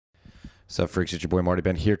What's up, freaks? It's your boy Marty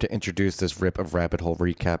Ben here to introduce this rip of Rabbit Hole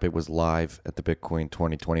recap. It was live at the Bitcoin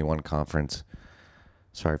 2021 conference.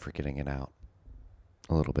 Sorry for getting it out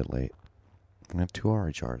a little bit late. I'm going to have 2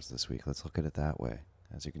 RHRs this week. Let's look at it that way.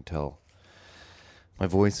 As you can tell, my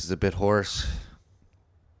voice is a bit hoarse.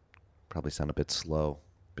 Probably sound a bit slow,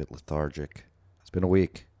 a bit lethargic. It's been a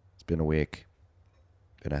week. Been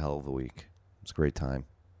a hell of a week. It was a great time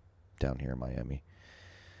down here in Miami.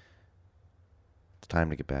 It's time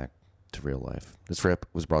to get back to real life. This rip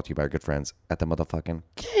was brought to you by our good friends at the motherfucking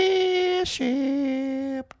Cash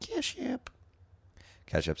App.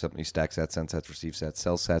 Cash App's helping you stack sats, send sats, receive sats,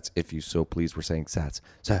 sell sats. If you so please, we're saying sats.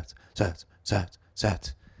 Because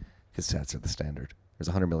sats are the standard. There's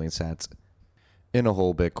 100 million sats in a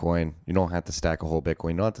whole Bitcoin. You don't have to stack a whole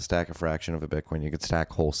Bitcoin. You don't have to stack a fraction of a Bitcoin. You can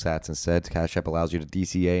stack whole sats instead. Cash App allows you to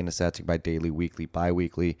DCA into sats. You can buy daily, weekly,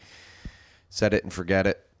 bi-weekly. Set it and forget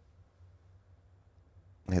it.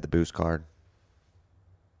 They had the boost card.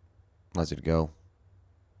 Allows you to go.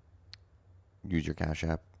 Use your Cash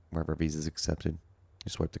App wherever Visa's accepted. You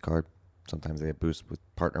swipe the card. Sometimes they have boosts with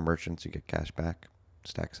partner merchants. You get cash back.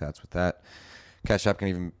 Stack sats with that. Cash App can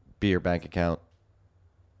even be your bank account.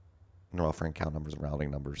 They're offering account numbers and routing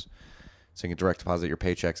numbers. So you can direct deposit your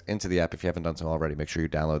paychecks into the app if you haven't done so already. Make sure you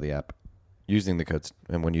download the app using the codes.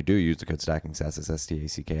 And when you do use the code STACKINGSATS, it's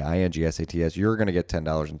STACKINGSATS, you're going to get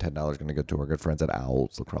 $10, and $10 going to go to our good friends at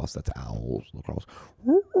Owls Lacrosse. That's Owls Lacrosse.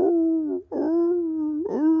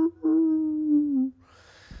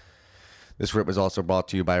 This rip was also brought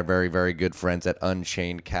to you by our very, very good friends at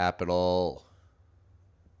Unchained Capital.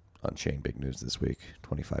 Unchained, big news this week.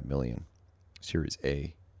 25 million. Series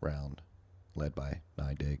A round led by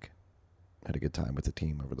NYDIG. Had a good time with the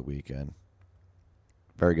team over the weekend.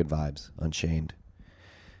 Very good vibes. Unchained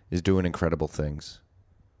is doing incredible things.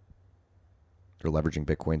 They're leveraging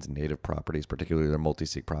Bitcoin's native properties, particularly their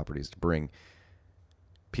multi-sig properties, to bring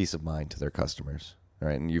peace of mind to their customers. All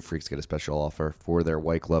right, and you freaks get a special offer for their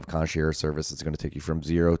white glove concierge service. It's going to take you from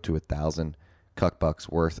 0 to 1,000 cuck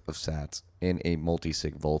worth of sats in a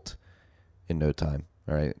multi-sig vault in no time.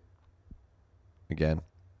 All right. Again,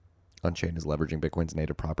 Unchained is leveraging Bitcoin's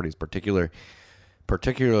native properties, particularly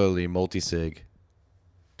multi-sig,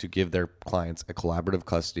 to give their clients a collaborative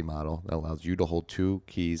custody model that allows you to hold 2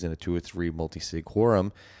 keys in a 2 or 3 multi-sig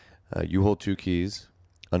quorum. You hold 2 keys.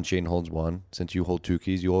 Unchained holds 1. Since you hold 2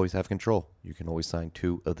 keys, you always have control. You can always sign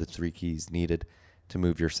 2 of the 3 keys needed to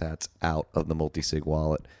move your sats out of the multi-sig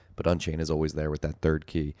wallet. But Unchained is always there with that 3rd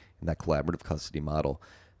key and that collaborative custody model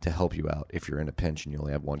to help you out if you're in a pinch and you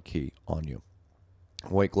only have 1 key on you.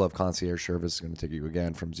 White glove concierge service is going to take you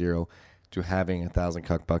again from 0 to having 1,000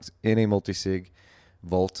 cuck in a multi-sig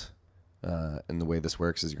vault. And the way this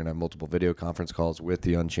works is you're going to have multiple video conference calls with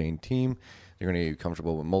the Unchained team. They're going to get you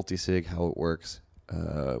comfortable with multi-sig, how it works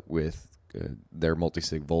with their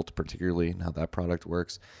multi-sig vault particularly, and how that product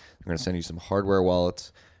works. They're going to send you some hardware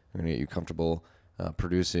wallets. They're going to get you comfortable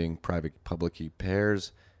producing private public key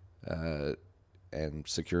pairs and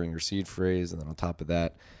securing your seed phrase. And then on top of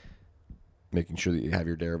that, making sure that you have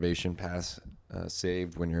your derivation pass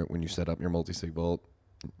saved when you set up your multi-sig vault.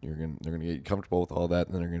 They're gonna get you comfortable with all that,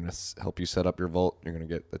 and then they're gonna help you set up your vault. You're gonna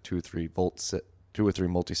get the 2 or 3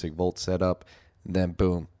 multi-sig vault set up, and then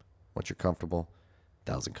boom, once you're comfortable,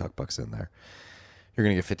 1,000 cuck in there. You're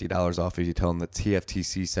gonna get $50 off if you tell them that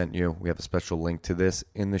TFTC sent you. We have a special link to this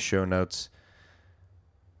in the show notes,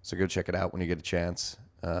 so go check it out when you get a chance.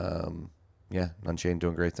 Unchained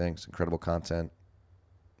doing great things, incredible content.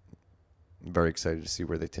 I'm very excited to see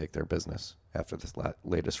where they take their business after this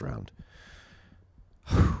latest round.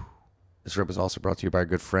 This rip is also brought to you by our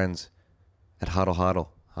good friends at HODL HODL.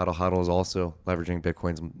 HODL HODL is also leveraging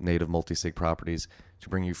Bitcoin's native multi-sig properties to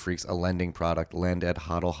bring you freaks a lending product. Lend at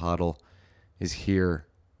HODL HODL is here.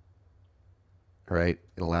 All right.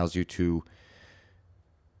 It allows you to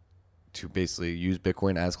basically use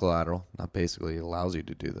Bitcoin as collateral. Not basically, it allows you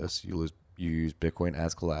to do this. You use Bitcoin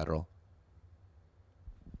as collateral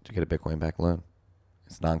to get a Bitcoin backed loan.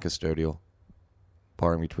 It's non-custodial.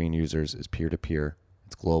 Borrowing between users is peer-to-peer.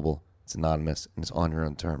 It's global. It's anonymous, and it's on your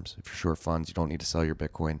own terms. If you're short funds, you don't need to sell your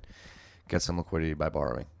Bitcoin. Get some liquidity by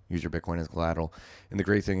borrowing. Use your Bitcoin as collateral. And the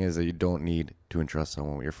great thing is that you don't need to entrust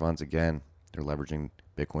someone with your funds. Again, they're leveraging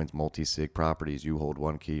Bitcoin's multi-sig properties. You hold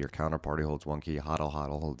 1 key. Your counterparty holds 1 key. HODL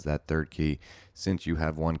HODL holds that 3rd key. Since you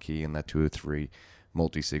have 1 key in that 2 or 3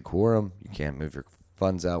 multi-sig quorum, you can't move your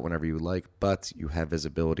funds out whenever you like, but you have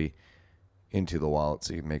visibility into the wallet,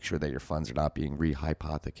 so you make sure that your funds are not being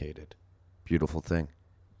rehypothecated. Beautiful thing.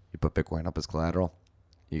 You put Bitcoin up as collateral.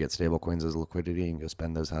 You get stable coins as liquidity and go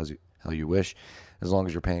spend those how you wish, as long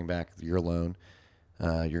as you're paying back your loan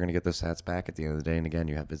You're going to get those sats back at the end of the day. And again,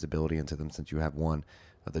 you have visibility into them since you have one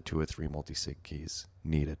of the 2 or 3 multi-sig keys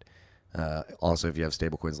needed. Also, if you have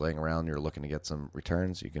stablecoins laying around, you're looking to get some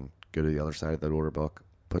returns, you can go to the other side of that order book,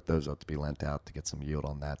 put those up to be lent out to get some yield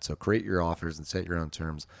on that. So create your offers and set your own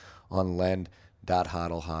terms on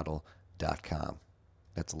lend.hodlhodl.com.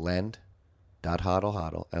 That's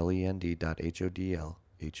lend.hodlhodl,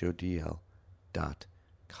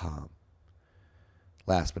 lend.hodlhodl.com.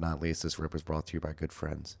 Last but not least, this rip was brought to you by good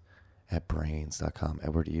friends at Brains.com.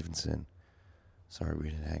 Edward Evenson, sorry we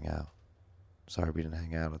didn't hang out. Sorry we didn't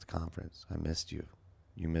hang out at the conference. I missed you.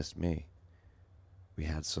 You missed me. We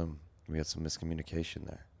had some miscommunication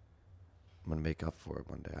there. I'm going to make up for it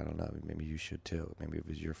one day. I don't know. Maybe you should too. Maybe it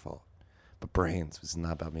was your fault. But Brains, this is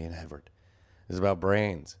not about me and Edward. This is about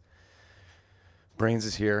Brains. Brains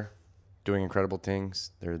is here doing incredible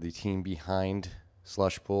things. They're the team behind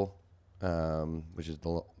Slush Pool, which is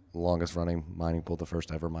the longest running mining pool, the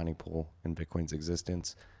first ever mining pool in Bitcoin's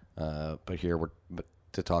existence. But here we're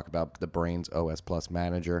to talk about the Brains OS Plus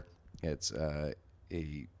Manager. It's a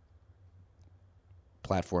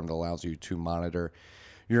platform that allows you to monitor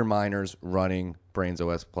your miners running Brains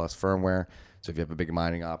OS Plus firmware. So if you have a big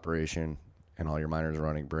mining operation and all your miners are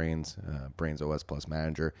running Brains, Brains OS Plus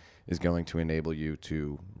Manager is going to enable you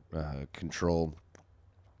to control,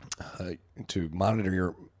 to monitor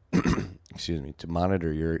your to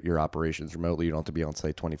monitor your operations remotely. You don't have to be on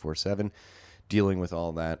site 24/7 dealing with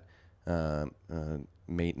all that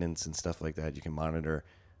maintenance and stuff like that. You can monitor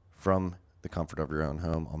from the comfort of your own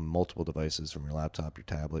home on multiple devices, from your laptop, your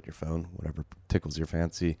tablet, your phone, whatever tickles your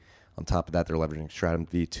fancy. On top of that, they're leveraging Stratum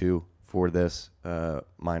V2 for this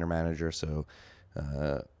miner manager. So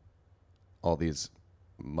all these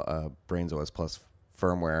Brains OS Plus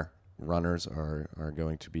firmware runners are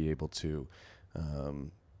going to be able to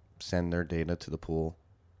send their data to the pool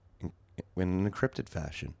in an encrypted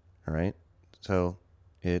fashion. All right, so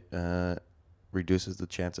it reduces the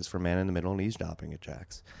chances for man in the middle and eavesdropping at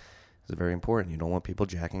jacks. This is very important. You don't want people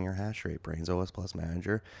jacking your hash rate. Brains OS Plus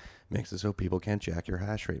Manager makes it so people can't jack your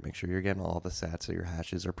hash rate. Make sure you're getting all the sats that your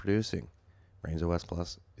hashes are producing. Brains OS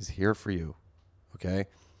Plus is here for you. Okay?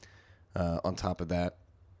 On top of that,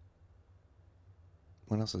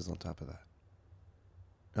 what else is on top of that?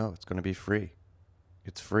 Oh, it's going to be free.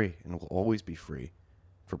 It's free and will always be free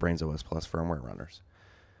for Brains OS Plus firmware runners.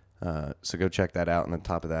 So go check that out. And on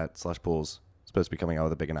top of that, Slush Pool's supposed to be coming out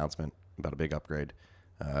with a big announcement about a big upgrade.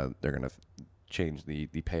 They're going to change the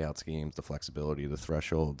payout schemes, the flexibility, the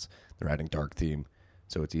thresholds. They're adding dark theme,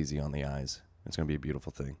 so it's easy on the eyes. It's going to be a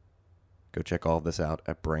beautiful thing. Go check all of this out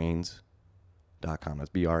at brains.com.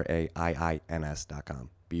 That's BRAIINS.com.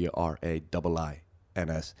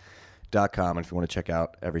 BRAIINS.com. And if you want to check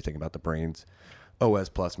out everything about the Brains OS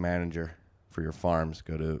Plus Manager for your farms,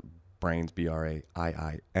 go to Brains,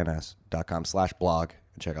 BRAIINS.com/blog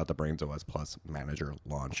and check out the Brains OS Plus Manager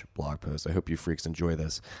launch blog post. I hope you freaks enjoy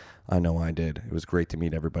this. I know I did. It was great to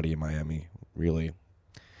meet everybody in Miami. Really,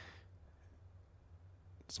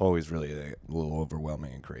 it's always really a little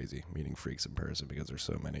overwhelming and crazy meeting freaks in person because there's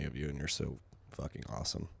so many of you and you're so fucking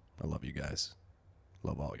awesome. I love you guys.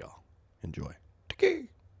 Love all y'all. Enjoy. Tiki.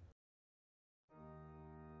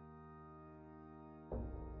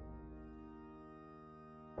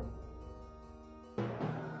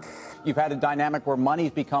 You've had a dynamic where money's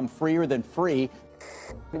become freer than free.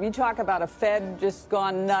 If you talk about a Fed just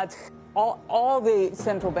gone nuts, all the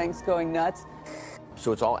central banks going nuts.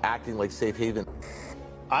 So it's all acting like safe haven.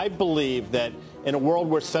 I believe that in a world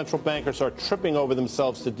where central bankers are tripping over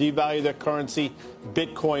themselves to devalue their currency,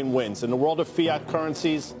 Bitcoin wins. In the world of fiat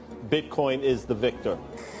currencies, Bitcoin is the victor.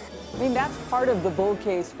 I mean, that's part of the bull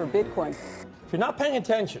case for Bitcoin. If you're not paying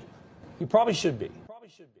attention, you probably should be.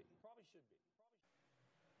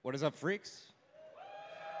 What is up, freaks?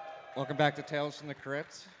 Welcome back to Tales from the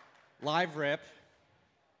Crypt. Live rip.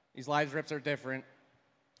 These live rips are different.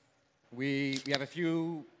 We have a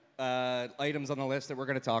few items on the list that we're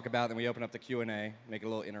going to talk about, then we open up the Q&A, make it a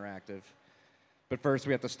little interactive. But first,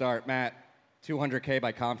 we have to start. Matt, 200K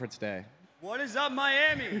by conference day. What is up,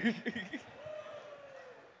 Miami?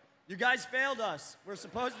 You guys failed us. We're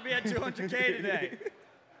supposed to be at 200K today.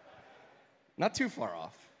 Not too far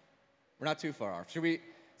off. We're not too far off. Should we?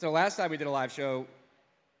 So last time we did a live show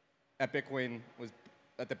at Bitcoin was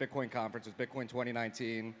at the Bitcoin conference. It was Bitcoin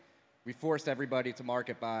 2019. We forced everybody to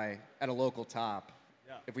market buy at a local top.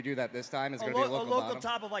 Yeah. If we do that this time, it's going to be a local bottom.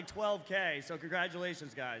 Top of like 12K. So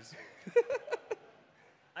congratulations, guys.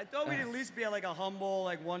 I thought we'd at least be at like a humble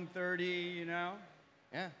like 130. You know?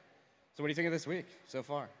 Yeah. So what do you think of this week so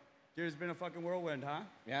far? Dude, it's been a fucking whirlwind, huh?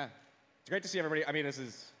 Yeah. It's great to see everybody. I mean, this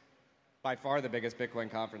is by far the biggest Bitcoin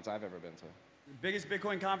conference I've ever been to. Biggest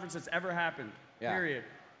Bitcoin conference that's ever happened. Yeah. Period.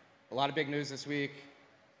 A lot of big news this week.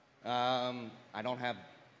 I don't have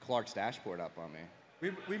Clark's dashboard up on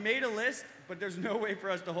me. We made a list, but there's no way for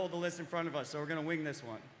us to hold the list in front of us, so we're going to wing this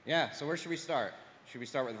one. Yeah, so where should we start? Should we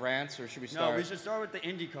start with rants or should we start? No, we should start with the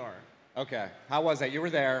IndyCar. Okay. How was that? You were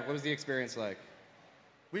there. What was the experience like?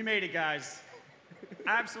 We made it, guys.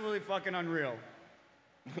 Absolutely fucking unreal.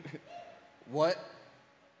 What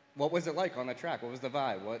was it like on the track? What was the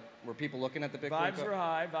vibe? What were people looking at the Bitcoin? Vibes were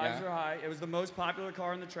high. Vibes Yeah. were high. It was the most popular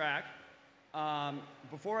car on the track.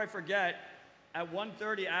 Before I forget, at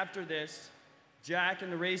 1:30 after this, Jack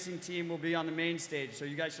and the racing team will be on the main stage. So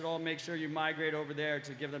you guys should all make sure you migrate over there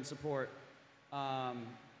to give them support.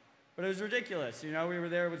 But it was ridiculous. You know, we were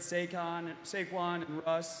there with Saquon and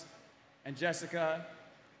Russ and Jessica.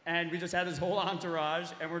 And we just had this whole entourage,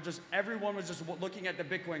 and everyone was just looking at the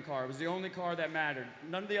Bitcoin car. It was the only car that mattered.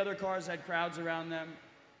 None of the other cars had crowds around them.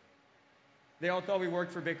 They all thought we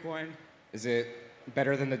worked for Bitcoin. Is it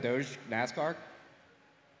better than the Doge NASCAR?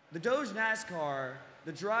 The Doge NASCAR,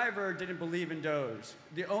 the driver didn't believe in Doge.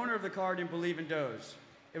 The owner of the car didn't believe in Doge.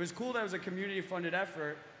 It was cool that it was a community-funded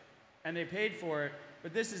effort, and they paid for it.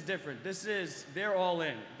 But this is different. They're all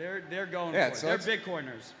in. They're going for it. So They're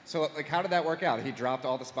Bitcoiners. So, like, how did that work out? He dropped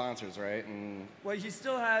all the sponsors, right? And Well, he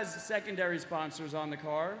still has secondary sponsors on the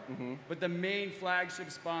car, but the main flagship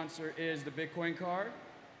sponsor is the Bitcoin car,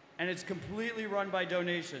 and it's completely run by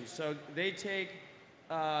donations. So they take,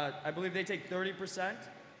 I believe they take 30%,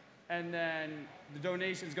 and then the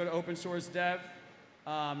donations go to open source dev.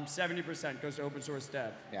 70% goes to open source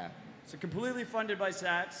dev. yeah. So completely funded by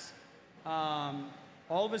Sats.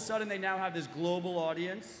 All of a sudden, they now have this global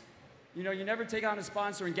audience. You know, you never take on a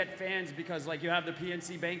sponsor and get fans because, like, you have the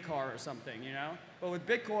PNC Bank car or something, you know? But with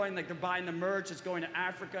Bitcoin, like, they're buying the merch. It's going to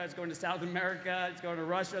Africa. It's going to South America. It's going to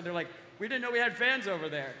Russia. They're like, we didn't know we had fans over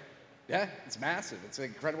there. Yeah, it's massive. It's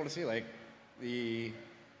incredible to see, like, the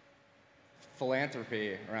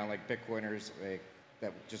philanthropy around, like, Bitcoiners, like,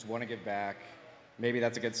 that just want to give back. Maybe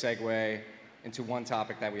that's a good segue into one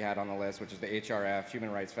topic that we had on the list, which is the HRF,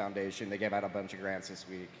 Human Rights Foundation. They gave out a bunch of grants this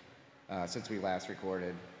week since we last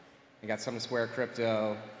recorded. We got some to Square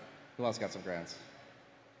Crypto. Who else got some grants?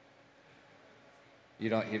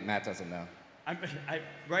 Matt doesn't know.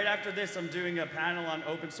 Right after this, I'm doing a panel on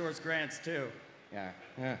open source grants, too.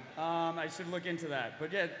 Yeah. I should look into that.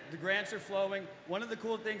 But yeah, the grants are flowing. One of the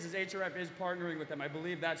cool things is HRF is partnering with them. I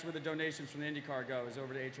believe that's where the donations from the IndyCar go, is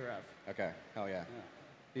over to HRF. Okay, hell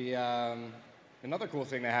yeah. Another cool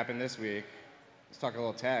thing that happened this week, let's talk a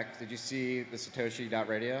little tech. Did you see the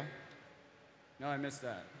Satoshi.radio? No, I missed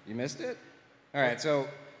that. You missed it? All right, so,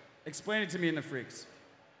 Explain it to me in the freaks.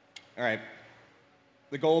 all right.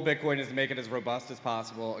 The goal of Bitcoin is to make it as robust as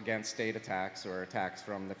possible against state attacks or attacks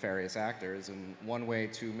from nefarious actors. And one way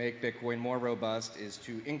to make Bitcoin more robust is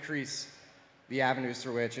to increase the avenues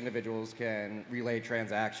through which individuals can relay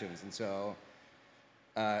transactions. And so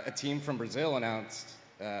a team from Brazil announced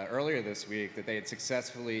earlier this week that they had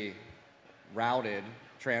successfully routed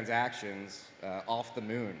transactions off the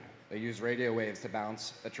moon. They used radio waves to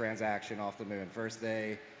bounce a transaction off the moon. First,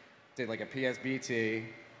 they did like a PSBT.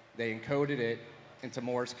 They encoded it into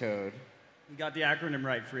Morse code. You got the acronym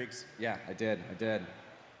right, freaks. Yeah, I did.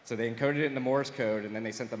 So they encoded it into Morse code, and then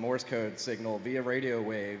they sent the Morse code signal via radio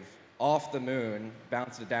wave off the moon,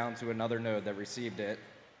 bounced it down to another node that received it,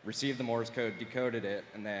 received the Morse code, decoded it,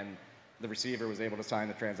 and then the receiver was able to sign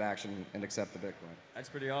the transaction and accept the Bitcoin. That's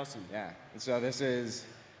pretty awesome. Yeah, and so this is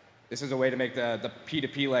a way to make the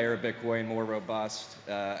P2P layer of Bitcoin more robust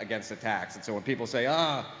against attacks. And so when people say,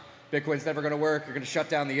 Bitcoin's never going to work, you're going to shut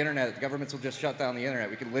down the internet, the governments will just shut down the internet,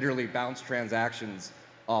 we can literally bounce transactions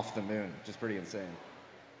off the moon, which is pretty insane.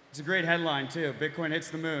 It's a great headline, too. Bitcoin hits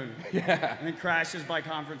the moon. Yeah. And then crashes by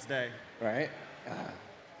conference day. Right?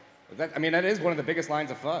 That is one of the biggest lines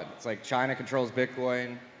of FUD. It's like China controls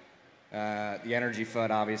Bitcoin, the energy FUD,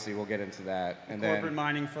 obviously, we'll get into that. And Corporate then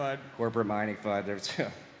mining FUD. corporate mining FUD.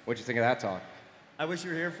 What'd you think of that talk? I wish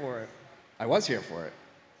you were here for it. I was here for it.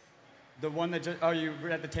 The one that you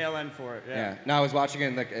were at the tail end for it. Yeah. No, I was watching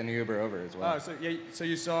it in the Uber over as well. Oh, so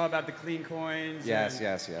you saw about the clean coins? Yes, and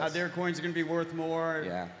yes. How their coins are going to be worth more?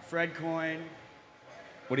 Yeah. Fred coin.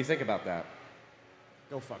 What do you think about that?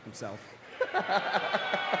 Go fuck himself.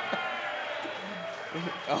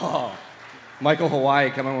 Michael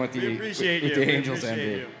Hawaii coming with We appreciate you. the We Angels appreciate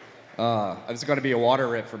envy. you. It's going to be a water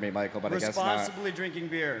rip for me, Michael, but I guess not. Responsibly drinking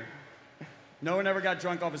beer. No one ever got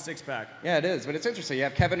drunk off a six-pack. Yeah, it is, but it's interesting. You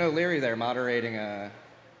have Kevin O'Leary there moderating a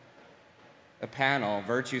panel,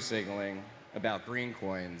 virtue signaling, about green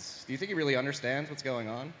coins. Do you think he really understands what's going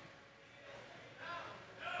on?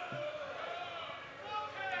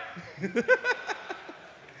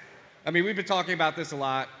 I mean, we've been talking about this a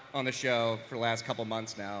lot on the show for the last couple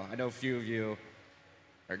months now. I know a few of you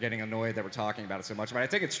are getting annoyed that we're talking about it so much, but I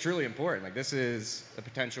think it's truly important. Like, this is a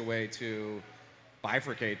potential way to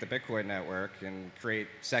bifurcate the Bitcoin network and create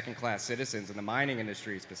second-class citizens in the mining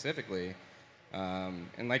industry specifically.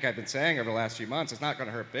 And like I've been saying over the last few months, it's not going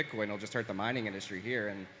to hurt Bitcoin, it'll just hurt the mining industry here.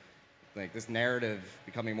 And like this narrative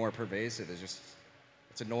becoming more pervasive is just,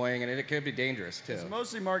 it's annoying, and it could be dangerous too. It's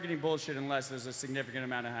mostly marketing bullshit unless there's a significant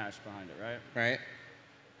amount of hash behind it, right? Right?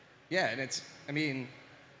 Yeah, and it's, I mean,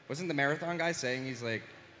 wasn't the Marathon guy saying he's like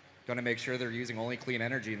going to make sure they're using only clean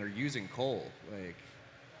energy and they're using coal? Like,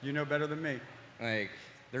 you know better than me. Like,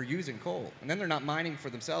 they're using coal. And then they're not mining for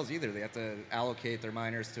themselves either. They have to allocate their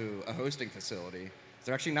miners to a hosting facility.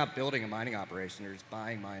 They're actually not building a mining operation. They're just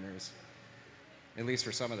buying miners, at least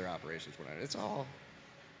for some of their operations. It's all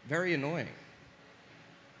very annoying.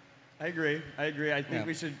 I agree. I think Yeah.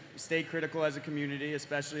 we should stay critical as a community,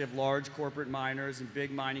 especially of large corporate miners and big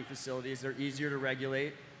mining facilities. They're easier to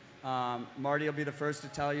regulate. Marty will be the first to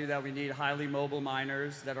tell you that we need highly mobile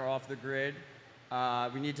miners that are off the grid.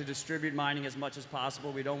 We need to distribute mining as much as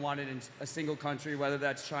possible. We don't want it in a single country, whether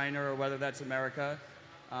that's China or whether that's America.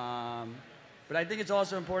 But I think it's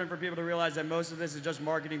also important for people to realize that most of this is just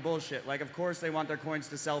marketing bullshit. Like, of course they want their coins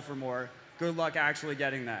to sell for more. Good luck actually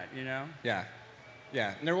getting that, you know? Yeah.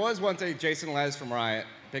 Yeah. And there was one thing, Jason Les from Riot,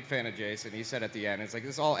 big fan of Jason, he said at the end, it's like,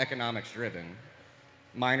 this is all economics driven.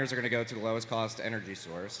 Miners are going to go to the lowest cost energy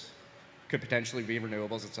source. Could potentially be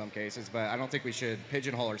renewables in some cases, but I don't think we should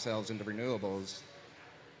pigeonhole ourselves into renewables.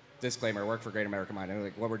 Disclaimer, work for Great American Mining.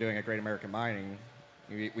 Like, what we're doing at Great American Mining,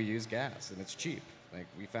 we use gas, and it's cheap. Like,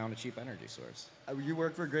 we found a cheap energy source. You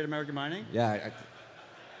work for Great American Mining? Yeah.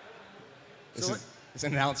 This is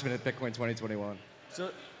an announcement at Bitcoin 2021.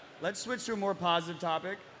 So let's switch to a more positive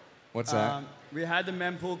topic. What's that? We had the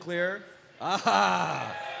mempool clear.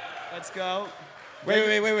 Ah! Let's go.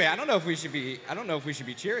 Wait. I don't know if we should be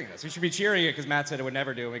cheering this. We should be cheering it because Matt said it would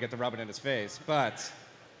never do, and we get to rub it in his face. But,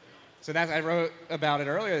 so I wrote about it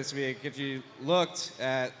earlier this week. If you looked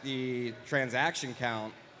at the transaction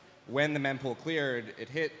count when the mempool cleared, it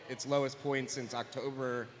hit its lowest point since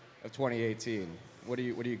October of 2018. What do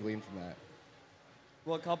you glean from that?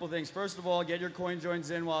 Well, a couple things. First of all, get your coin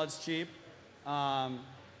joins in while it's cheap. I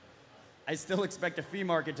still expect a fee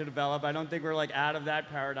market to develop. I don't think we're like out of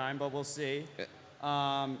that paradigm, but we'll see.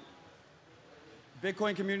 Bitcoin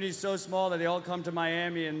community is so small that they all come to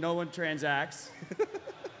Miami and no one transacts.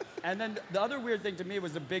 And then the other weird thing to me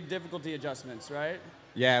was the big difficulty adjustments, right?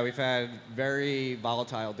 Yeah, we've had very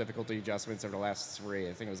volatile difficulty adjustments over the last 3.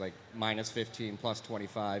 I think it was like -15,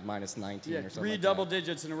 +25, -19 or something. 3 like double that.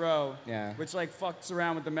 digits in a row. Yeah. Which like fucks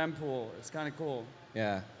around with the mempool. It's kind of cool.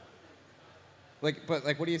 Yeah. But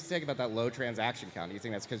what do you think about that low transaction count? Do you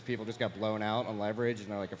think that's because people just got blown out on leverage and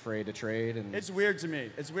they're like afraid to trade? And It's weird to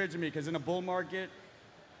me. It's weird to me because in a bull market,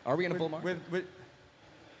 are we in a bull market?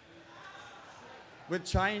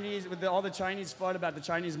 with all the Chinese FUD about the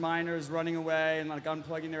Chinese miners running away and like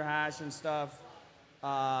unplugging their hash and stuff,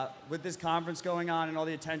 with this conference going on and all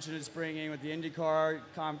the attention it's bringing with the IndyCar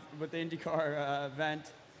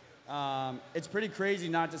event, it's pretty crazy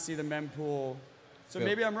not to see the mempool. So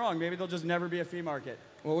maybe I'm wrong. Maybe there'll just never be a fee market.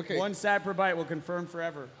 Well, okay. 1 sat per byte will confirm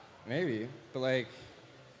forever. Maybe, but like,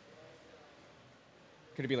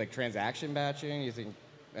 could it be like transaction batching? You think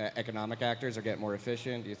economic actors are getting more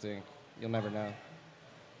efficient? Do you think you'll never know?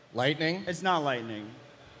 Lightning? It's not lightning.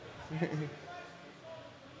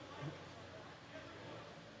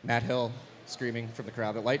 Matt Hill screaming from the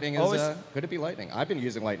crowd that Lightning is. Could it be Lightning? I've been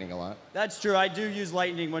using Lightning a lot. That's true. I do use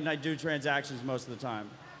Lightning when I do transactions most of the time.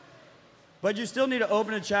 But you still need to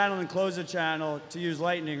open a channel and close a channel to use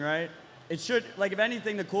Lightning, right? It should, like, if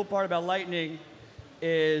anything, the cool part about Lightning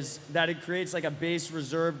is that it creates like a base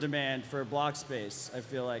reserve demand for block space. I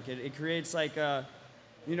feel like it creates like a,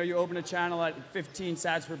 you know, you open a channel at 15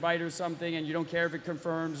 sats per byte or something, and you don't care if it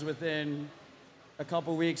confirms within a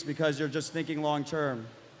couple weeks because you're just thinking long term.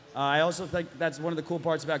 I also think that's one of the cool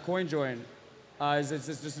parts about CoinJoin, is it's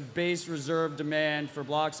just a base reserve demand for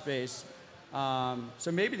block space.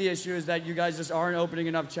 So maybe the issue is that you guys just aren't opening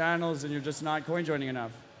enough channels and you're just not coin joining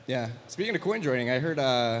enough. Yeah. Speaking of coin joining, I heard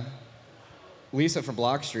Lisa from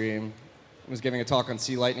Blockstream was giving a talk on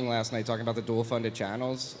C Lightning last night talking about the dual funded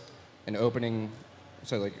channels and opening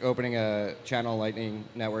a channel Lightning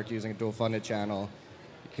network using a dual funded channel.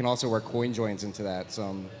 You can also work coin joins into that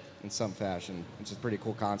in some fashion, which is a pretty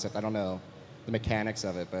cool concept. I don't know the mechanics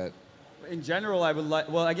of it, but In general, I would like,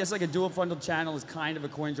 well, I guess like a dual funded channel is kind of a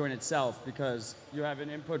coin join itself because you have an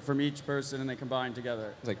input from each person and they combine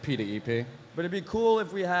together. It's like P to EP. But it'd be cool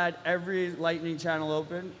if we had every Lightning channel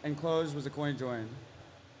open and closed was a coin join,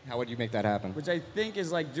 How would you make that happen? which I think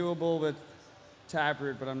is like doable with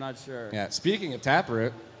Taproot, but I'm not sure. Yeah, speaking of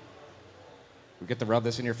Taproot, we get to rub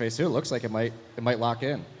this in your face too. It looks like it might lock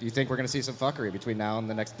in. Do you think we're going to see some fuckery between now and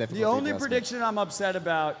the next difficulty The only adjustment? prediction I'm upset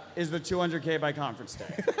about is the 200K by conference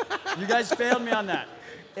day. You guys failed me on that.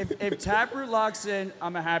 If Taproot locks in,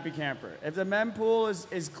 I'm a happy camper. If the mempool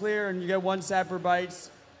is clear and you get one sat per bites,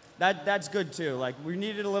 that's good too. Like, we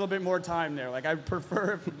needed a little bit more time there. Like, I'd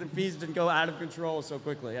prefer if the fees didn't go out of control so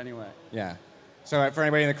quickly anyway. Yeah. So for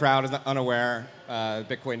anybody in the crowd who's unaware,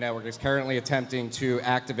 Bitcoin Network is currently attempting to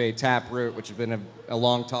activate Taproot, which has been a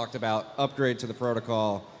long talked about upgrade to the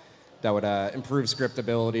protocol that would improve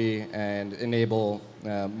scriptability and enable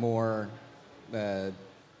more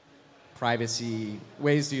privacy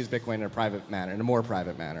ways to use Bitcoin in a private manner, in a more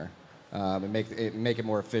private manner, and make it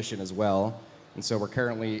more efficient as well. And so we're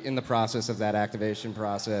currently in the process of that activation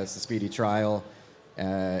process, the speedy trial.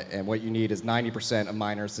 And what you need is 90% of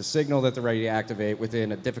miners to signal that they're ready to activate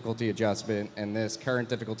within a difficulty adjustment. And this current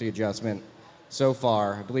difficulty adjustment, so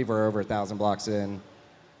far, I believe we're over 1,000 blocks in,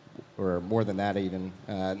 or more than that even.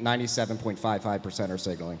 97.55% are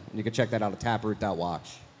signaling. You can check that out at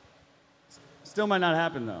taproot.watch. Still might not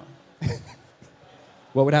happen though.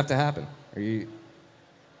 What would have to happen? Do you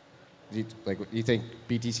think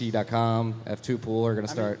BTC.com, F2 Pool are going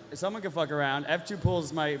to start? I mean, someone can fuck around. F2 Pool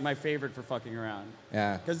is my favorite for fucking around.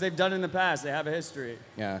 Yeah. Because they've done it in the past. They have a history.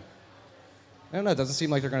 Yeah. I don't know. It doesn't seem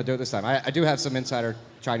like they're going to do it this time. I do have some insider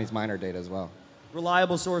Chinese miner data as well.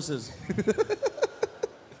 Reliable sources.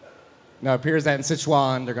 No, it appears that in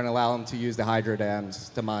Sichuan, they're going to allow them to use the hydro dams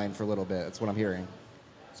to mine for a little bit. That's what I'm hearing.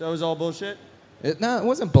 So it was all bullshit? No, it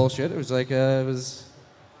wasn't bullshit. It was like, there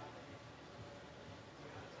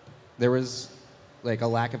was like a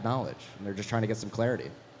lack of knowledge, and they're just trying to get some clarity.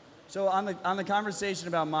 So on the conversation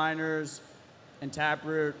about miners and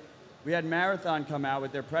Taproot, we had Marathon come out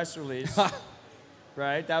with their press release,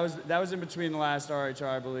 right? That was in between the last RHR,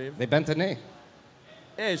 I believe. They bent the knee.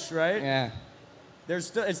 Ish, right? Yeah.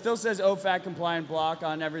 It still says OFAC compliant block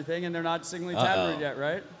on everything, and they're not signaling Taproot yet,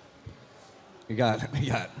 right? We got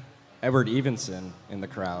Edward Evenson in the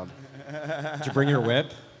crowd. Did you bring your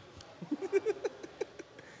whip?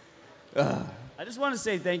 I just want to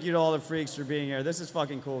say thank you to all the freaks for being here. This is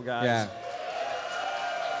fucking cool, guys. Yeah.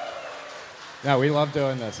 No, we love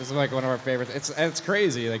doing this. This is like one of our favorites. It's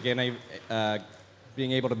crazy, like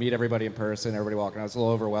being able to meet everybody in person, everybody walking out. It's a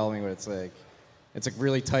little overwhelming, but it's a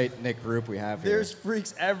really tight-knit group we have here. There's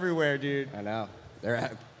freaks everywhere, dude. I know.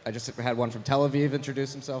 I just had one from Tel Aviv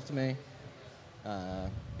introduce himself to me.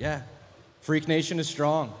 Yeah. Freak Nation is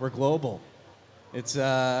strong. We're global.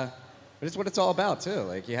 But it's what it's all about, too.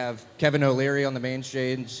 Like, you have Kevin O'Leary on the main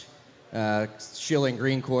stage, shilling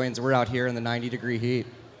green coins. We're out here in the 90-degree heat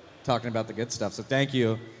talking about the good stuff. So thank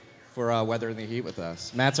you for weathering the heat with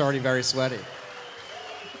us. Matt's already very sweaty.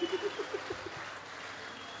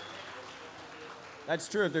 That's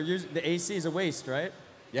true. If they're using the AC is a waste, right?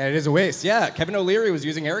 Yeah, it is a waste. Yeah, Kevin O'Leary was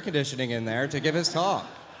using air conditioning in there to give his talk.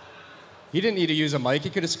 He didn't need to use a mic. He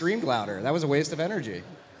could have screamed louder. That was a waste of energy.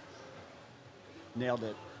 Nailed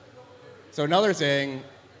it. So another thing,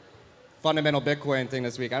 fundamental Bitcoin thing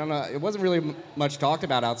this week. I don't know. It wasn't really much talked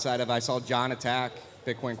about outside of I saw John Attack,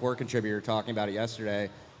 Bitcoin core contributor, talking about it yesterday.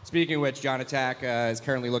 Speaking of which, John Attack is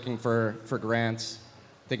currently looking for grants.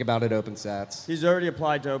 Think about it, OpenSats. He's already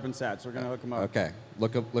applied to OpenSats. We're going to hook him up. Okay,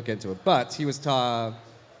 look into it. But he was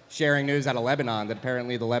sharing news out of Lebanon that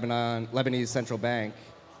apparently the Lebanese central bank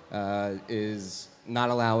is not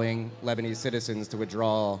allowing Lebanese citizens to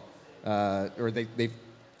withdraw, or they've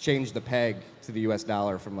changed the peg to the U.S.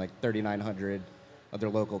 dollar from like 3,900 of their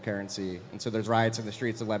local currency. And so there's riots in the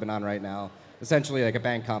streets of Lebanon right now. Essentially, like a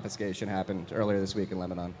bank confiscation happened earlier this week in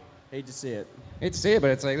Lebanon. Hate to see it. Hate to see it, but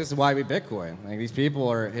it's like, this is why we Bitcoin. Like, these people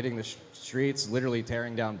are hitting the streets, literally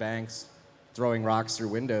tearing down banks, throwing rocks through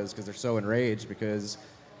windows because they're so enraged because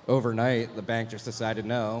overnight the bank just decided,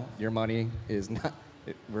 no, your money is not,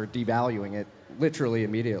 we're devaluing it literally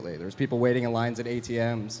immediately. There's people waiting in lines at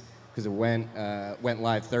ATMs because it went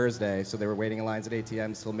live Thursday, so they were waiting in lines at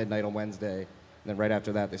ATMs till midnight on Wednesday, and then right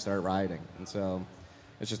after that they started rioting. And so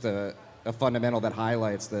it's just a fundamental that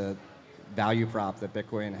highlights the value prop that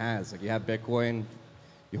Bitcoin has. Like, you have Bitcoin,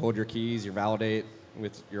 you hold your keys, you validate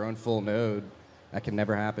with your own full node. That can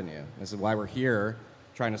never happen to you. This is why we're here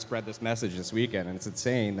trying to spread this message this weekend, and it's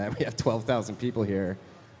insane that we have 12,000 people here,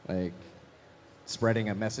 like, spreading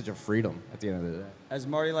a message of freedom at the end of the day. As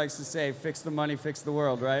Marty likes to say, fix the money, fix the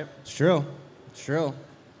world, right? It's true. It's true.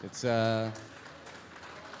 It's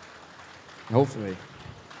hopefully.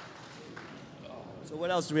 So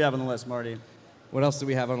what else do we have on the list, Marty? What else do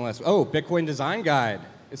we have on the list? Oh, Bitcoin Design Guide.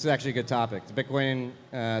 This is actually a good topic. The Bitcoin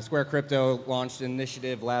Square Crypto launched an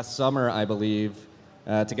initiative last summer, I believe,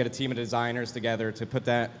 to get a team of designers together to put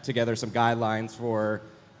that together some guidelines for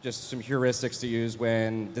just some heuristics to use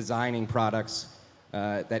when designing products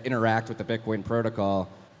that interact with the Bitcoin protocol.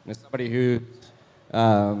 And as somebody who's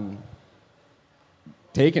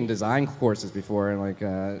taken design courses before and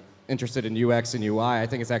like interested in UX and UI, I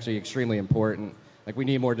think it's actually extremely important. Like we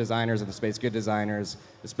need more designers in the space, good designers,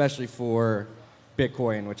 especially for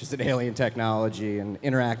Bitcoin, which is an alien technology, and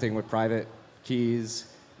interacting with private keys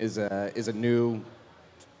is a new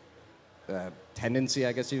tendency,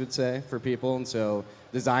 I guess you would say, for people. And so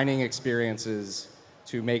designing experiences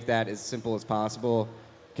to make that as simple as possible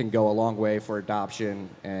can go a long way for adoption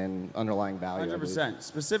and underlying value. 100%.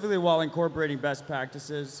 Specifically while incorporating best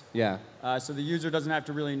practices. Yeah. So the user doesn't have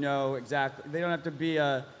to really know exactly, they don't have to be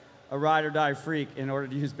a ride or die freak in order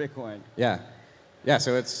to use Bitcoin. Yeah. Yeah,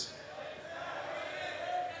 so it's...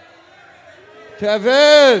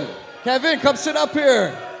 Kevin! Kevin, come sit up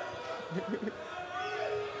here!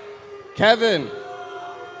 Kevin!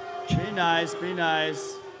 Be nice, be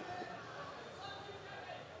nice.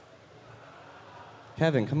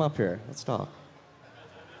 Kevin, come up here. Let's talk.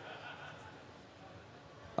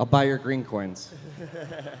 I'll buy your green coins.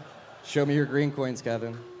 Show me your green coins,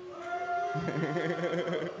 Kevin.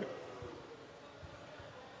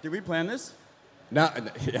 Did we plan this? No,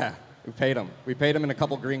 yeah, we paid him. We paid him in a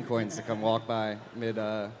couple green coins to come walk by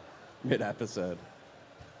mid-episode.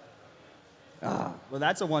 Well,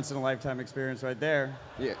 that's a once-in-a-lifetime experience right there.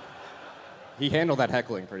 Yeah. He handled that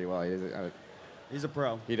heckling pretty well. He's a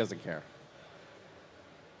pro. He doesn't care.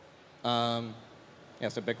 Yeah,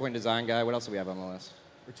 so Bitcoin Design Guy. What else do we have on the list?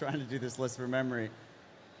 We're trying to do this list from memory.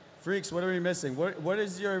 Freaks, what are we missing? What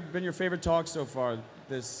has been your favorite talk so far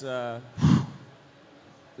this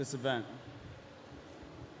this event?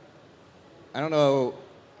 I don't know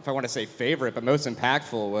if I want to say favorite, but most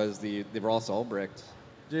impactful was the Ross Ulbricht.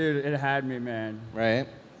 Dude, it had me, man. Right?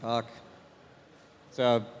 Fuck.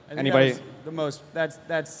 So I think anybody? that was the most.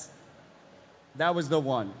 That was the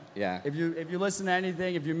one. Yeah. If you listen to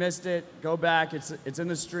anything, if you missed it, go back. It's in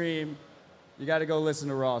the stream. You got to go listen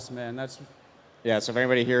to Ross, man. That's. Yeah. So if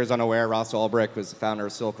anybody here is unaware, Ross Ulbricht was the founder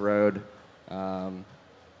of Silk Road.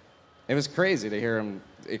 It was crazy to hear him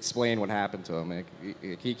explain what happened to him. Like,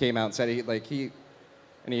 he came out and said he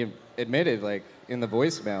admitted like in the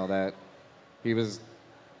voicemail that he was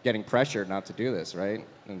getting pressured not to do this, right?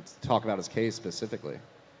 And to talk about his case specifically.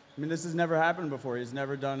 I mean, this has never happened before. He's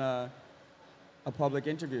never done a public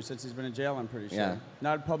interview since he's been in jail, I'm pretty sure. Yeah.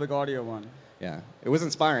 Not a public audio one. Yeah. It was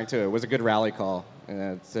inspiring, too. It was a good rally call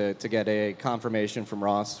to get a confirmation from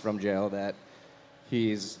Ross from jail that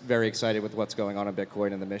he's very excited with what's going on in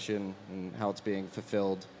Bitcoin and the mission and how it's being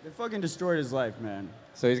fulfilled. They fucking destroyed his life, man.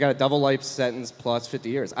 So he's got a double life sentence plus 50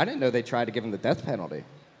 years. I didn't know they tried to give him the death penalty.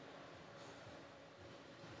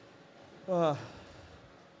 Are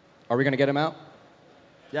we going to get him out?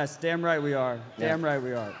 Yes, damn right we are. Damn right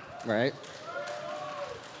we are. Right?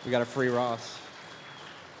 We got to free Ross.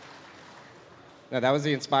 No, that was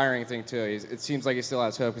the inspiring thing, too. It seems like he still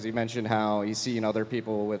has hope because he mentioned how he's seen other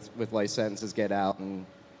people with life sentences get out and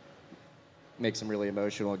makes him really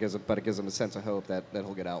emotional. But it gives him a sense of hope that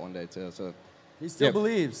he'll get out one day, too. So He still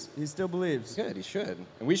believes. He still believes. Good, he should.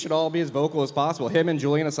 And we should all be as vocal as possible. Him and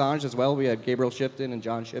Julian Assange as well. We had Gabriel Shipton and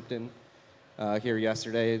John Shipton here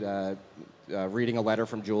yesterday reading a letter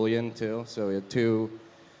from Julian, too. So we had two,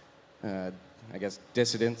 I guess,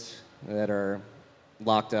 dissidents that are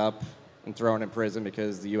locked up and thrown in prison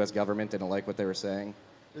because the U.S. government didn't like what they were saying.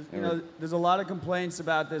 There's a lot of complaints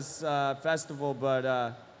about this festival,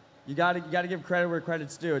 but you got to give credit where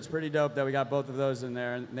credit's due. It's pretty dope that we got both of those in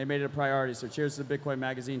there, and they made it a priority. So cheers to the Bitcoin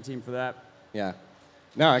Magazine team for that. Yeah.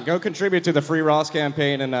 No, go contribute to the Free Ross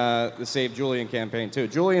campaign and the Save Julian campaign, too.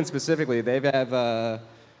 Julian specifically, they have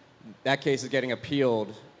that case is getting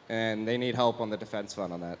appealed, and they need help on the defense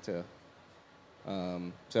fund on that, too.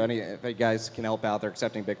 So if you guys can help out, they're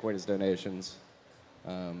accepting Bitcoin as donations.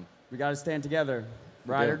 We got to stand together,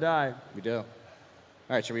 ride or die. We do. All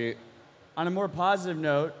right, should we? On a more positive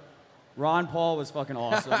note, Ron Paul was fucking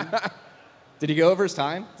awesome. Did he go over his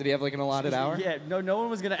time? Did he have like an allotted hour? Yeah, no one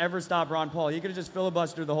was going to ever stop Ron Paul. He could have just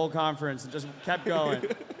filibustered the whole conference and just kept going.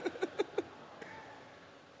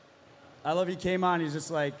 I love he came on, he's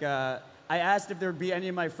just like, I asked if there would be any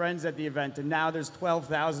of my friends at the event, and now there's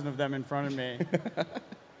 12,000 of them in front of me.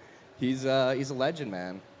 He's a legend,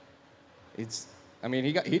 man. I mean,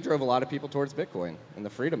 he drove a lot of people towards Bitcoin and the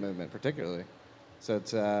freedom movement, particularly. So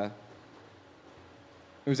it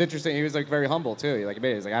was interesting. He was like very humble too. He's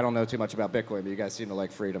like, I don't know too much about Bitcoin, but you guys seem to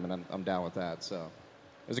like freedom, and I'm down with that. So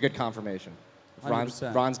it was a good confirmation.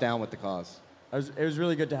 100%. Ron's down with the cause. It was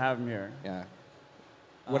really good to have him here. Yeah.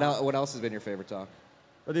 What else has been your favorite talk?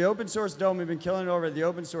 Well, the open source dome, we've been killing it over at the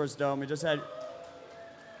open source dome. We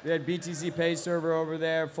had BTC Pay server over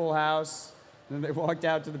there, full house. And then they walked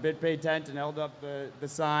out to the BitPay tent and held up the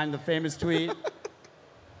sign, the famous tweet.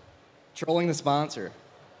 Trolling the sponsor.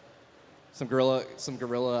 Some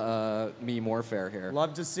guerrilla meme warfare here.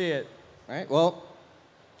 Love to see it. All right. Well,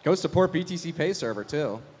 go support BTC Pay server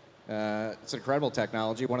too. It's an incredible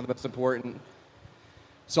technology, one of the most important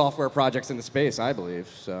software projects in the space, I believe.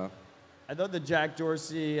 So. I thought the Jack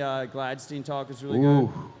Dorsey Gladstein talk was really Ooh.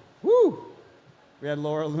 good. Woo! We had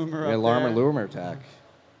Laura Loomer Yeah, up Laura there. Loomer attack.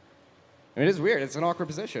 I mean, it is weird. It's an awkward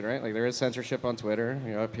position, right? Like, there is censorship on Twitter.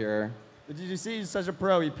 You're up here, Did you see he's such a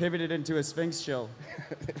pro? He pivoted into a Sphinx chill.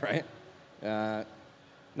 right? No,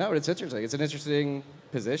 but it's interesting. It's an interesting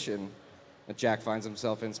position that Jack finds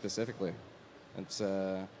himself in specifically. It's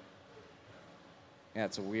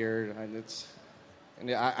it's a weird.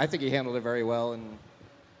 I think he handled it very well, and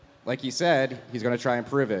like he said, he's going to try and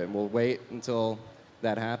prove it. And we'll wait until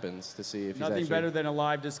that happens to see if Nothing he's actually... better than a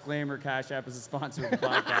live disclaimer. Cash App is a sponsor of the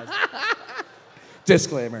podcast.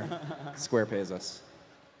 Disclaimer. Square pays us.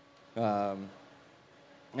 Yeah,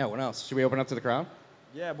 what else? Should we open up to the crowd?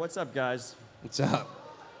 Yeah, what's up, guys? What's up?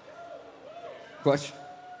 Question?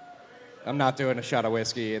 I'm not doing a shot of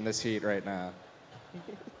whiskey in this heat right now.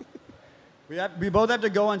 We both have to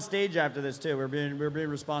go on stage after this too. We're being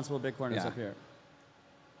responsible Bitcoiners Yeah. up here.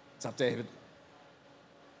 What's up, David?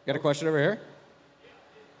 Got a question over here?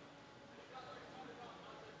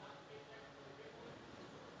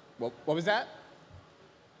 What was that?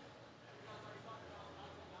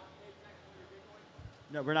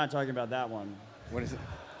 No, we're not talking about that one. What is it?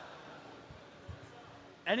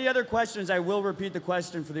 Any other questions? I will repeat the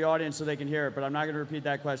question for the audience so they can hear it, but I'm not going to repeat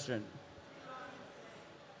that question.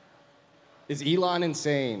 Is Elon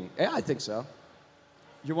insane? Yeah, I think so.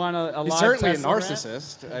 You want a He's live certainly Tesla a rant?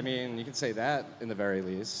 narcissist. I mean, you can say that in the very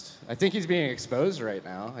least. I think he's being exposed right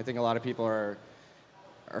now. I think a lot of people are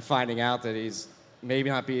finding out that he's maybe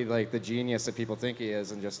not be like the genius that people think he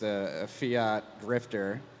is and just a fiat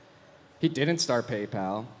grifter. He didn't start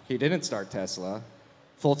PayPal. He didn't start Tesla.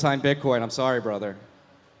 Full-time Bitcoin. I'm sorry, brother.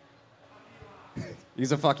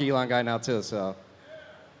 He's a fuck Elon guy now too, so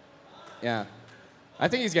yeah. I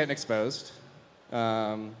think he's getting exposed.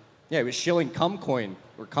 Yeah, he was shilling Cumcoin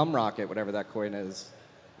or Cumrocket, whatever that coin is,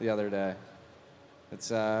 the other day.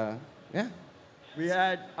 It's yeah. We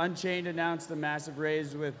had Unchained announce the massive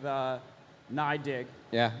raise with NYDIG.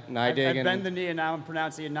 Yeah, I NYDIG. bend the knee and now I'm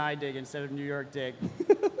pronouncing it NYDIG instead of New York Dig.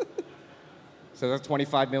 So that's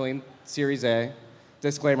 25 million Series A.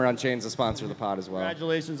 Disclaimer, Unchained's a sponsor of the pod as well.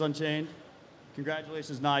 Congratulations, Unchained.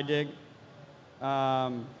 Congratulations, NYDIG.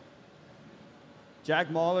 Jack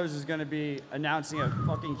Mallers is going to be announcing a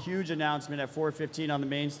fucking huge announcement at 4:15 on the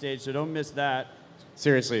main stage, so don't miss that.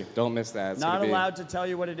 Seriously, don't miss that. It's Not gonna be allowed to tell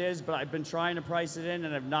you what it is, but I've been trying to price it in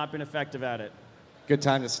and I've not been effective at it. Good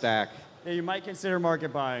time to stack. Yeah, you might consider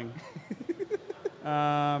market buying.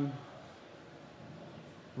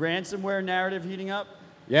 Ransomware narrative heating up.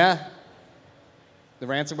 Yeah. The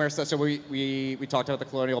ransomware stuff. So we talked about the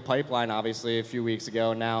Colonial Pipeline, obviously, a few weeks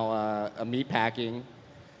ago. Now a meatpacking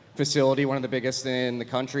facility, one of the biggest in the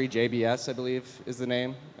country, JBS, I believe, is the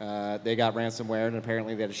name. They got ransomware, and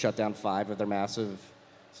apparently they had to shut down 5 of their massive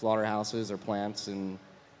slaughterhouses or plants. And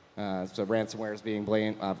so ransomware is being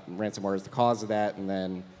blamed. Ransomware is the cause of that, and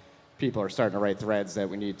then people are starting to write threads that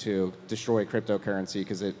we need to destroy cryptocurrency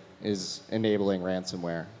because it is enabling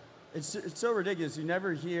ransomware. It's so ridiculous. You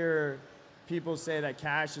never hear people say that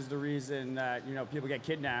cash is the reason that people get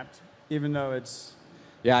kidnapped, even though it's.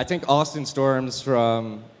 Yeah, I think Austin Storms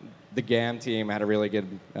from the GAM team had a really good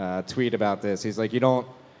tweet about this. He's like, you don't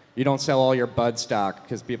sell all your Bud stock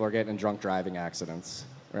because people are getting in drunk driving accidents,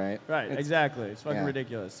 right? Right, exactly. It's fucking yeah.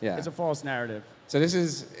 ridiculous. Yeah. It's a false narrative. So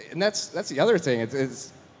that's the other thing.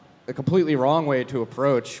 It's a completely wrong way to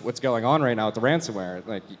approach what's going on right now with the ransomware.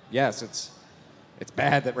 Like, yes, it's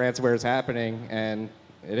bad that ransomware is happening, and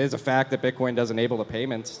it is a fact that Bitcoin does enable the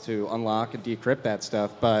payments to unlock and decrypt that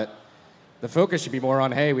stuff, but the focus should be more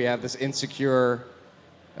on, hey, we have this insecure,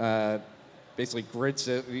 basically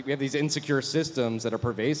we have these insecure systems that are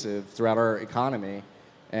pervasive throughout our economy,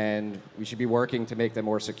 and we should be working to make them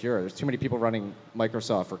more secure. There's too many people running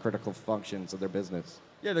Microsoft for critical functions of their business.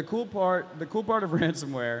 Yeah, the cool part of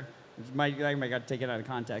ransomware, I might got to take it out of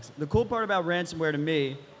context. The cool part about ransomware to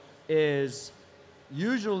me is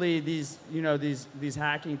usually these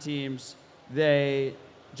hacking teams, they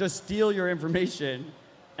just steal your information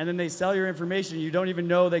and then they sell your information. You don't even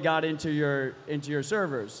know they got into your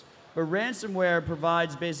servers. But ransomware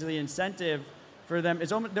provides basically incentive for them.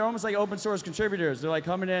 They're almost like open source contributors. They're like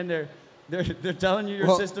coming in, they're telling you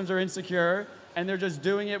your systems are insecure, and they're just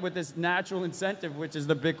doing it with this natural incentive, which is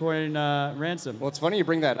the Bitcoin ransom. Well, it's funny you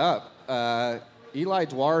bring that up. Eli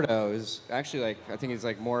Eduardo is actually I think he's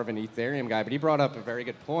more of an Ethereum guy, but he brought up a very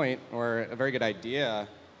good point, or a very good idea.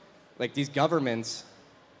 Like, these governments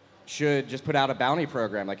should just put out a bounty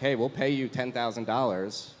program. Like, hey, we'll pay you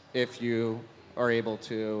 $10,000 if you are able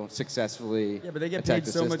to successfly Yeah, but they get attack paid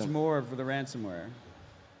the so system. much more for the ransomware.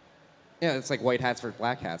 Yeah, it's like white hats for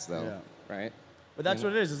black hats, though, right? But that's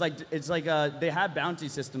what it is. It's like they have bounty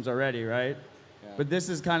systems already, right? Yeah. But this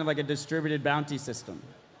is kind of like a distributed bounty system.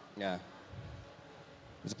 Yeah.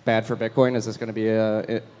 Is it bad for Bitcoin? Is this going to be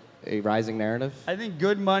a rising narrative? I think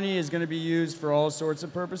good money is going to be used for all sorts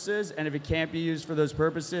of purposes, and if it can't be used for those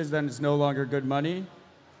purposes, then it's no longer good money.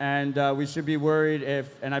 And we should be worried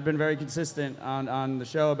and I've been very consistent on the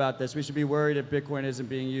show about this, we should be worried if Bitcoin isn't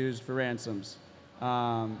being used for ransoms.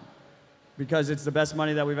 Because it's the best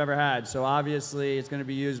money that we've ever had. So obviously it's going to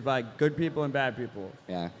be used by good people and bad people.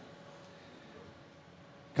 Yeah.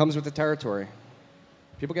 Comes with the territory.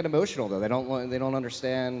 People get emotional, though. They don't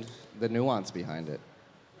understand the nuance behind it.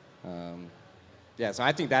 So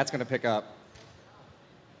I think that's going to pick up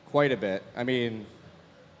quite a bit. I mean,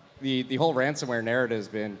 the whole ransomware narrative has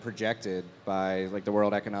been projected by the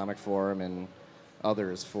World Economic Forum and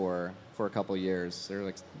others for a couple of years.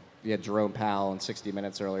 They're you had Jerome Powell in 60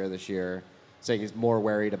 Minutes earlier this year saying he's more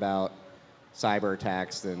worried about cyber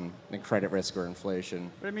attacks than credit risk or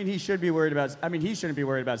inflation. But I mean, he shouldn't be worried about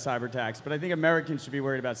cyber attacks, but I think Americans should be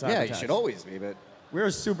worried about cyber attacks. Yeah, you should always be, but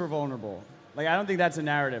we're super vulnerable. I don't think that's a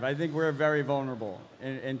narrative. I think we're very vulnerable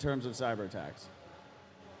in terms of cyber attacks.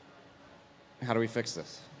 How do we fix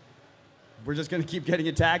this? We're just going to keep getting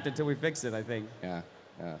attacked until we fix it, I think. Yeah.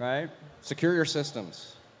 Right? Secure your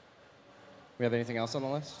systems. We have anything else on the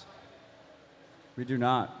list? We do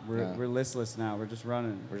not. We're listless now. We're just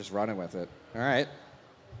running. We're just running with it. All right.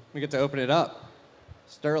 We get to open it up.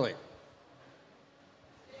 Sterling.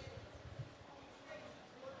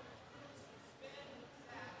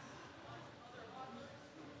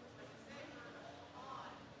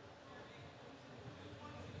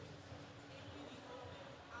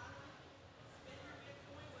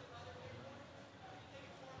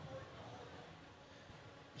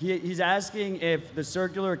 He's asking if the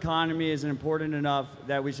circular economy is important enough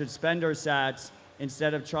that we should spend our sats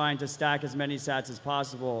instead of trying to stack as many sats as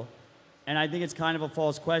possible. And I think it's kind of a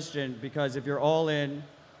false question, because if you're all in,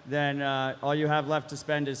 then all you have left to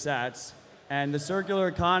spend is sats. And the circular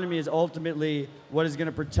economy is ultimately what is going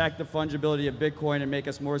to protect the fungibility of Bitcoin and make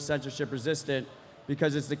us more censorship resistant,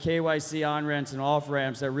 because it's the KYC on-ramps and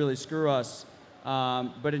off-ramps that really screw us.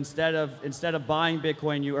 But instead of buying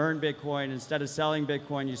Bitcoin, you earn Bitcoin. Instead of selling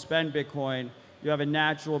Bitcoin, you spend Bitcoin. You have a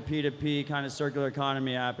natural P2P kind of circular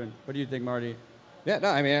economy happen. What do you think, Marty? Yeah, no,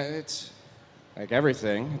 I mean, it's like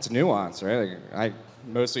everything. It's nuance, right? I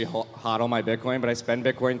mostly hodl my Bitcoin, but I spend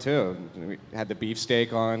Bitcoin too. We had the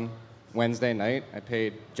beefsteak on Wednesday night. I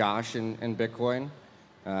paid Josh in Bitcoin.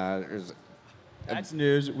 That's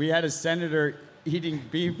news. We had a senator eating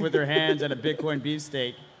beef with her hands at a Bitcoin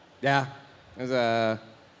beefsteak. Yeah. It was a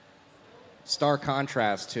stark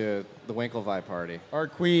contrast to the Winklevi party. Our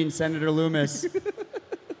queen, Senator Loomis.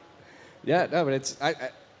 Yeah, no, but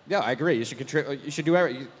I agree. You should contribute. You should do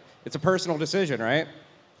everything. It's a personal decision, right?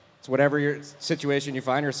 It's whatever your situation you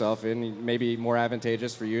find yourself in. It may be more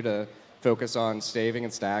advantageous for you to focus on saving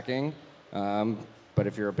and stacking. But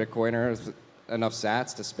if you're a Bitcoiner with enough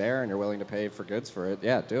sats to spare and you're willing to pay for goods for it,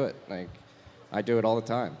 yeah, do it. I do it all the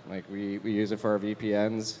time. We use it for our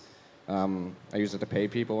VPNs. I use it to pay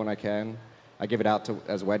people when I can. I give it out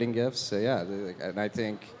as wedding gifts. So yeah, and I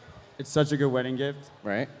think it's such a good wedding gift.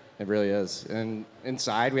 Right? It really is. And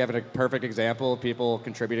inside, we have a perfect example of people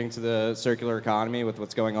contributing to the circular economy with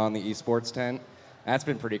what's going on in the esports tent. That's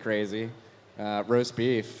been pretty crazy. Roast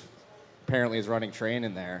beef apparently is running train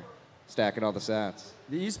in there, stacking all the sats.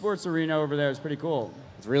 The esports arena over there is pretty cool.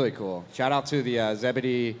 It's really cool. Shout out to the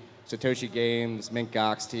Zebedee, Satoshi Games, Mint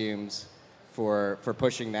Gox teams for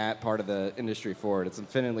pushing that part of the industry forward. It's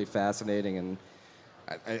infinitely fascinating, and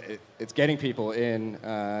it's getting people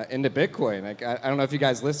into Bitcoin. I don't know if you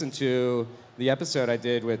guys listened to the episode I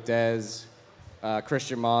did with Dez,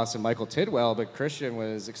 Christian Moss, and Michael Tidwell, but Christian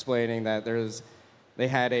was explaining that they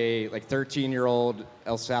had a like 13-year-old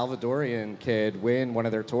El Salvadorian kid win one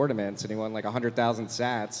of their tournaments, and he won like 100,000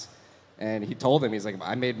 sats. And he told him, he's like,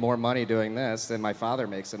 I made more money doing this than my father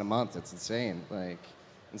makes in a month. It's insane. Like,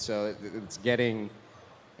 and so it's getting,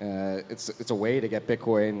 it's a way to get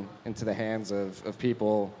Bitcoin into the hands of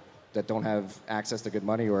people that don't have access to good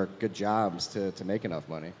money or good jobs to make enough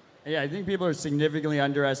money. Yeah, I think people are significantly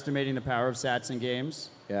underestimating the power of sats in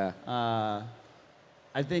games. Yeah.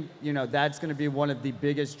 I think that's going to be one of the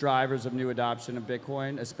biggest drivers of new adoption of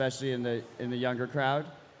Bitcoin, especially in the younger crowd.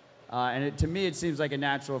 And to me, it seems like a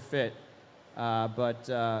natural fit. But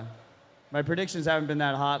my predictions haven't been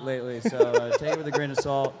that hot lately, so take it with a grain of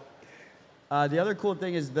salt. The other cool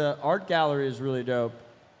thing is the art gallery is really dope.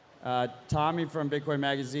 Tommy from Bitcoin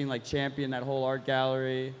Magazine championed that whole art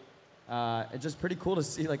gallery. It's just pretty cool to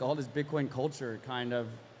see all this Bitcoin culture kind of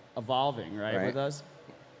evolving, right, with us.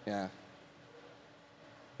 Yeah.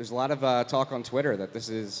 There's a lot of talk on Twitter that this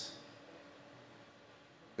is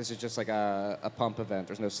just like a pump event.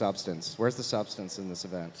 There's no substance. Where's the substance in this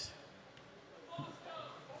event?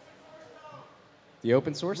 The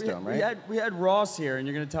open source dome, right? We had Ross here, and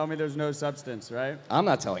you're going to tell me there's no substance, right? I'm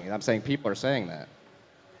not telling you. I'm saying people are saying that.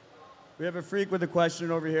 We have a freak with a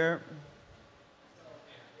question over here.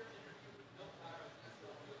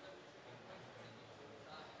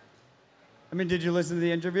 I mean, did you listen to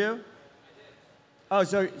the interview? Oh,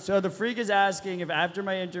 so the freak is asking if after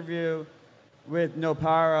my interview with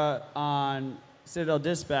Nopara on Citadel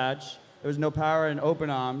Dispatch, there was Nopara and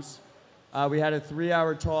Open Arms. We had a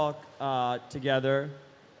 3-hour talk together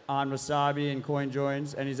on Wasabi and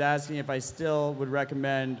CoinJoins, and he's asking if I still would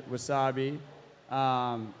recommend Wasabi.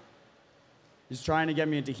 He's trying to get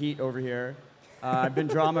me into heat over here. I've been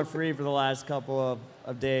drama-free for the last couple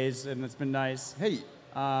of days, and it's been nice. Hey,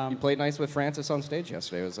 you played nice with Francis on stage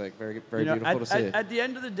yesterday. It was very, very beautiful to see. At the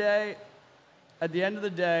end of the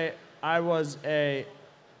day, I was a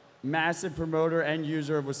massive promoter and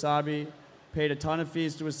user of Wasabi. Paid a ton of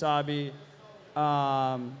fees to Wasabi,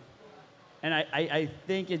 and I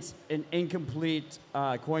think it's an incomplete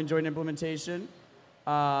CoinJoin implementation,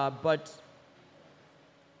 but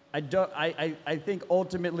I think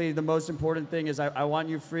ultimately the most important thing is I want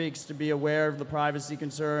you freaks to be aware of the privacy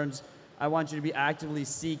concerns. I want you to be actively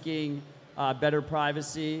seeking better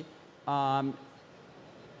privacy, and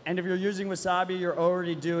if you're using Wasabi, you're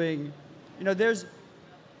already doing, there's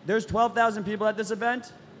 12,000 people at this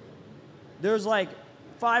event. There's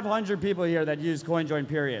 500 people here that use CoinJoin,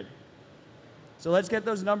 period. So let's get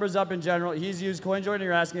those numbers up in general. He's used CoinJoin, and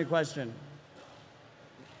you're asking a question.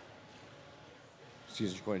 Just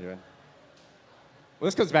use CoinJoin. Well,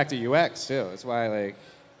 this goes back to UX, too. That's why,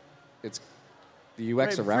 it's the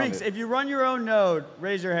UX around freaks, it. If you run your own node,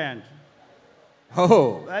 raise your hand.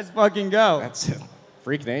 Oh. Let's fucking go. That's it.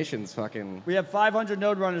 Freak Nation's fucking... We have 500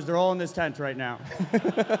 node runners. They're all in this tent right now.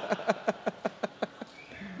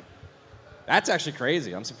 That's actually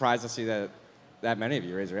crazy. I'm surprised to see that many of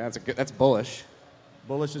you raise your hands. That's bullish.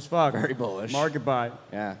 Bullish as fuck. Very bullish. Market buy.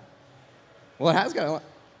 Yeah. Well, it has got a lot.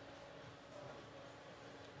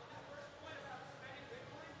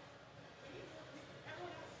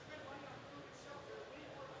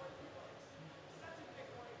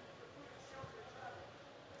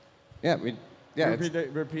 Yeah,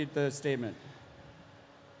 Repeat the statement.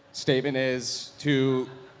 Statement is to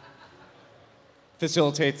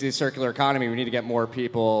facilitate the circular economy. We need to get more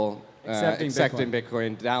people accepting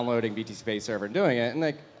Bitcoin, downloading BTC Pay Server, and doing it. And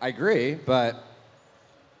I agree, but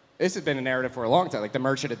this has been a narrative for a long time. The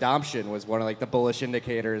merchant adoption was one of the bullish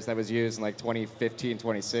indicators that was used in 2015,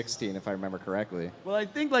 2016, if I remember correctly. Well, I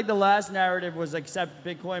think the last narrative was accept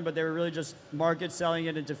Bitcoin, but they were really just market selling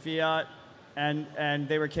it into fiat. And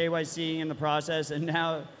they were KYCing in the process, and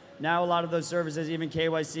now a lot of those services even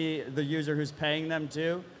KYC the user who's paying them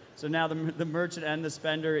too. So now the merchant and the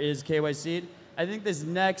spender is KYC'd. I think this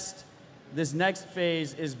next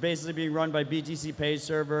phase is basically being run by BTC Pay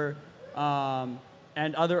Server and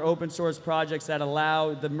other open source projects that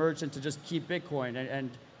allow the merchant to just keep Bitcoin,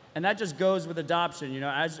 and that just goes with adoption.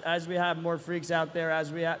 As we have more freaks out there,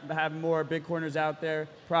 as we have more Bitcoiners out there,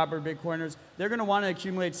 proper Bitcoiners, they're going to want to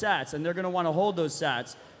accumulate sats, and they're going to want to hold those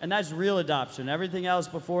sats, and that's real adoption. Everything else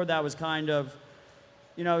before that was kind of,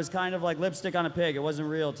 it was kind of like lipstick on a pig. It wasn't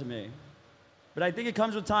real to me. But I think it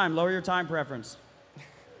comes with time. Lower your time preference.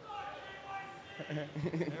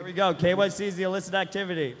 There we go. KYC is the illicit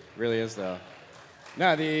activity. Really is, though.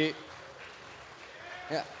 No, yeah.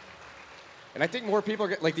 And I think more people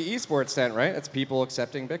get, the esports tent, right? It's people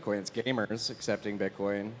accepting Bitcoin. It's gamers accepting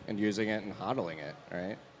Bitcoin and using it and hodling it,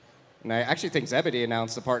 right? And I actually think Zebedee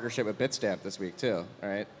announced a partnership with Bitstamp this week too,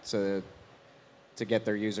 right? So to get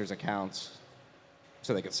their users' accounts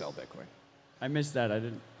so they could sell Bitcoin. I missed that. I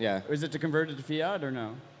didn't. Yeah. Is it to convert it to fiat or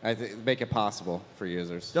no? I make it possible for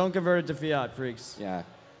users. Don't convert it to fiat, freaks. Yeah.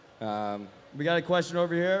 We got a question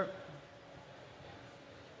over here.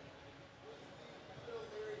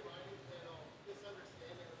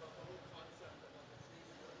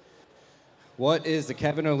 What is the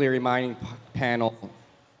Kevin O'Leary mining panel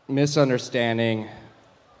misunderstanding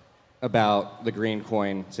about the green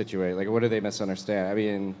coin situation? Like, what do they misunderstand? I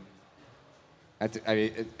mean,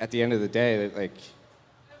 at the end of the day, like,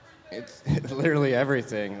 it's literally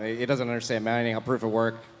everything. He doesn't understand mining, how proof of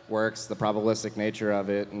work works, the probabilistic nature of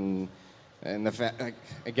it, and the fact, like,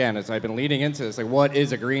 again, as I've been leading into this, like, what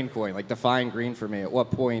is a green coin? Like, define green for me. At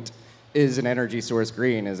what point is an energy source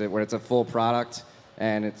green? Is it when it's a full product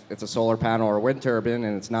and it's a solar panel or a wind turbine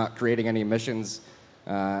and it's not creating any emissions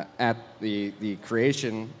at the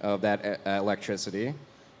creation of that electricity?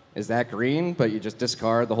 Is that green, but you just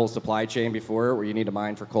discard the whole supply chain before it, where you need to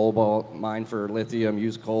mine for cobalt, mine for lithium,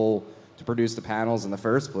 use coal to produce the panels in the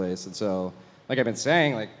first place? And so, like I've been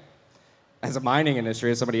saying, like, as a mining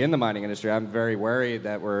industry, as somebody in the mining industry, I'm very worried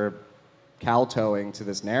that we're kowtowing to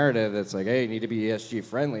this narrative that's like, hey, you need to be ESG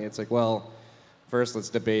friendly. It's like, well, first let's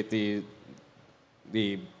debate the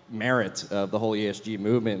merit of the whole ESG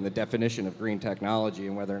movement and the definition of green technology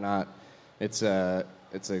and whether or not it's a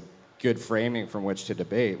good framing from which to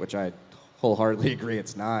debate, which I wholeheartedly agree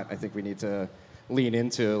it's not. I think we need to lean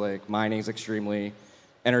into, like, mining is extremely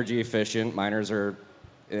energy efficient. Miners are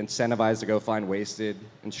incentivized to go find wasted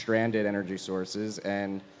and stranded energy sources,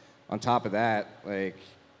 and on top of that, like,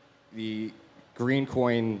 the green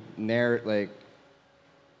coin the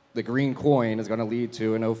green coin is going to lead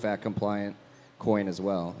to an OFAC compliant coin as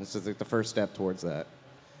well. This is like the first step towards that.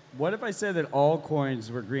 What if I said that all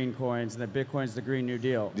coins were green coins and that Bitcoin's the Green New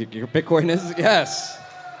Deal? Your Bitcoin is, yes.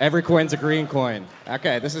 Every coin's a green coin.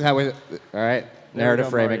 Okay, this is how we, all right, narrative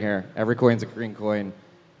framing here. Every coin's a green coin.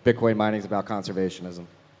 Bitcoin mining is about conservationism.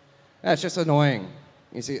 That's just annoying.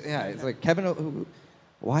 You see, yeah, it's like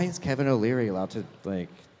why is Kevin O'Leary allowed to, like,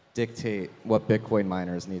 dictate what Bitcoin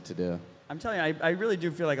miners need to do? I'm telling you, I really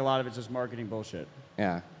do feel like a lot of it's just marketing bullshit.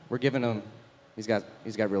 Yeah, we're giving him, he's got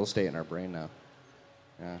real estate in our brain now.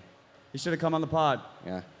 Yeah. He should have come on the pod.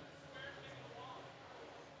 Yeah.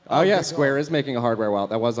 Oh, yeah, Square is making a hardware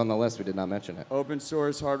wallet. That was on the list. We did not mention it. Open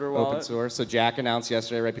source hardware wallet. Open source. So Jack announced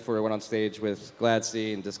yesterday, right before we went on stage with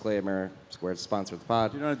Gladstein, disclaimer, Square's sponsor of the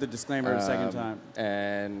pod. You don't have to disclaimer a second time.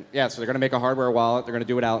 And yeah, so they're going to make a hardware wallet. They're going to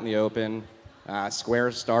do it out in the open.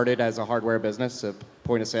 Square started as a hardware business, a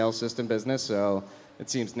point-of-sale system business, so it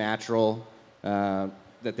seems natural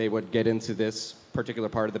that they would get into this particular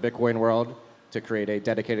part of the Bitcoin world to create a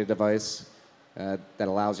dedicated device that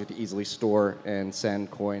allows you to easily store and send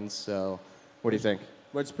coins. So, what do you think?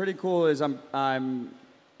 What's pretty cool is I'm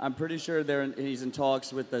pretty sure he's in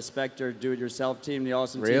talks with the Spectre Do-It-Yourself team, the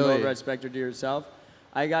awesome team over at Spectre Do-It-Yourself.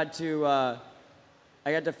 I got to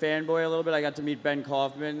fanboy a little bit. I got to meet Ben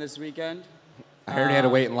Kaufman this weekend. I heard he had to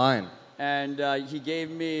wait in line. And he gave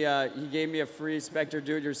me a free Spectre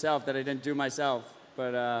Do-It-Yourself that I didn't do myself.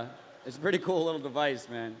 But it's a pretty cool little device,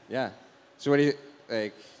 man. Yeah. So what do you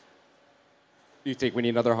like? Do you think we need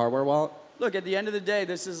another hardware wallet? Look, at the end of the day,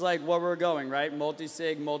 this is like what we're going, right?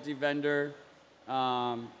 Multi-sig, multi-vendor.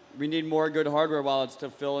 We need more good hardware wallets to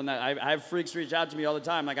fill in that. I have freaks reach out to me all the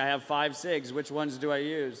time. Like, I have 5 SIGs. Which ones do I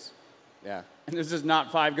use? Yeah. And there's just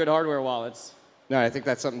not 5 good hardware wallets. No, I think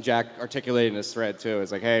that's something Jack articulated in his thread, too.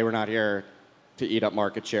 It's like, hey, we're not here to eat up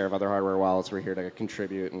market share of other hardware wallets. We're here to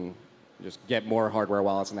contribute and just get more hardware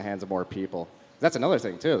wallets in the hands of more people. That's another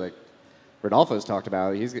thing, too. Like, Rodolfo's talked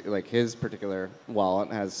about, he's like, his particular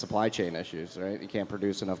wallet has supply chain issues, right? You can't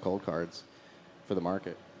produce enough cold cards for the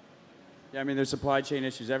market. Yeah, I mean, there's supply chain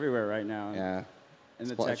issues everywhere right now. Yeah. In the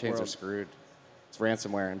supply tech chains world. are screwed. It's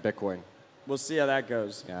ransomware and Bitcoin. We'll see how that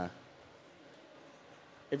goes. Yeah.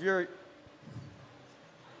 If you're...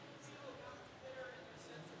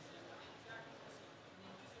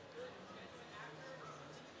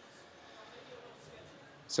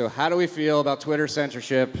 So how do we feel about Twitter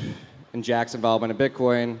censorship and Jack's involvement in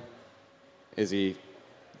Bitcoin? Is he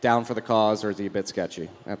down for the cause, or is he a bit sketchy?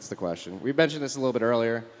 That's the question. We mentioned this a little bit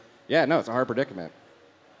earlier. Yeah, no, it's a hard predicament.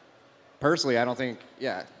 Personally, I don't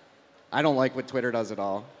like what Twitter does at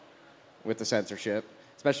all with the censorship,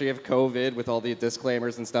 especially if COVID, with all the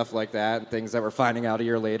disclaimers and stuff like that, and things that we're finding out a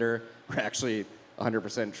year later were actually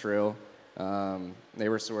 100% true. They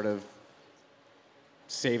were sort of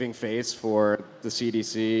saving face for the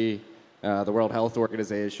CDC, the World Health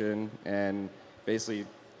Organization, and basically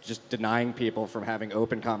just denying people from having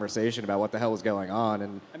open conversation about what the hell was going on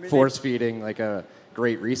and I mean, force feeding like a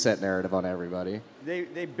great reset narrative on everybody.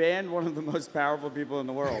 They banned one of the most powerful people in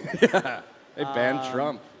the world. Yeah, they banned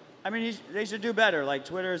Trump. I mean, they should do better. Like,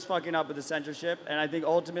 Twitter is fucking up with the censorship, and I think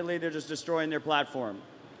ultimately they're just destroying their platform.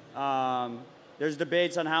 There's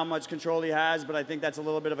debates on how much control he has, but I think that's a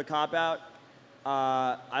little bit of a cop-out.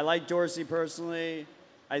 I like Dorsey personally.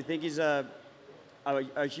 I think he's a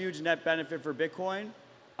huge net benefit for Bitcoin.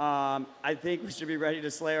 I think we should be ready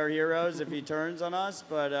to slay our heroes if he turns on us,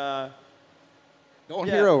 but... Don't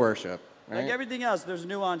hero worship. Right? Like everything else, there's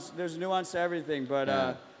nuance to everything, but...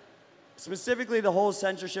 Yeah. Specifically, the whole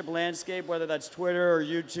censorship landscape, whether that's Twitter or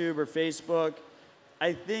YouTube or Facebook,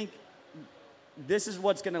 I think this is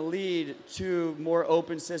what's going to lead to more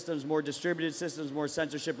open systems, more distributed systems, more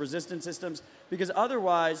censorship-resistant systems, because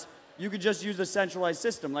otherwise, you could just use a centralized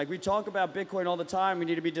system. Like, we talk about Bitcoin all the time. We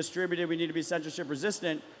need to be distributed. We need to be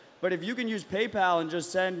censorship-resistant. But if you can use PayPal and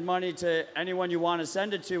just send money to anyone you want to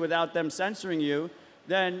send it to without them censoring you,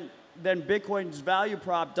 then Bitcoin's value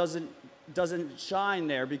prop doesn't shine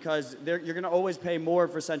there, because you're going to always pay more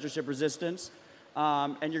for censorship resistance,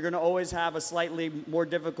 and you're going to always have a slightly more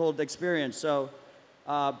difficult experience. So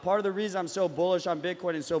part of the reason I'm so bullish on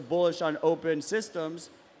Bitcoin and so bullish on open systems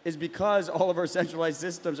is because all of our centralized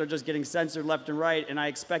systems are just getting censored left and right, and I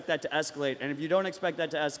expect that to escalate. And if you don't expect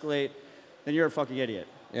that to escalate, then you're a fucking idiot.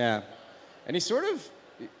 Yeah. And he sort of,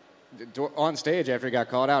 on stage after he got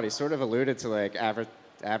called out, he sort of alluded to like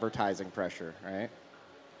advertising pressure, right?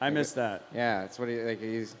 I missed that. Yeah, it's what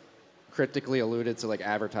he's cryptically alluded to, like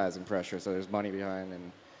advertising pressure. So there's money behind,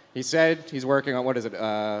 and he said he's working on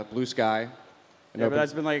Blue Sky. Yeah, but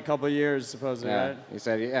that's been like a couple of years supposedly, yeah, right?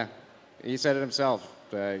 he said it himself.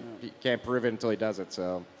 He can't prove it until he does it.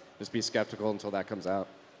 So just be skeptical until that comes out.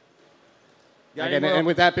 And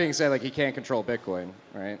with that being said, like he can't control Bitcoin,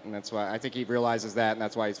 right? And that's why I think he realizes that, and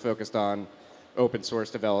that's why he's focused on open source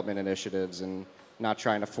development initiatives and not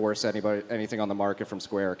trying to force anything on the market from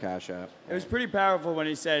Square or Cash App. It was pretty powerful when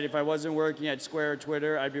he said, if I wasn't working at Square or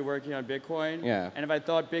Twitter, I'd be working on Bitcoin. Yeah. And if I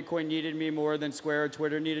thought Bitcoin needed me more than Square or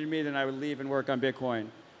Twitter needed me, then I would leave and work on Bitcoin.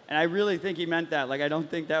 And I really think he meant that. Like, I don't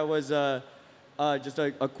think that was just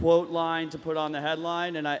a quote line to put on the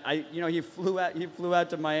headline. And he flew out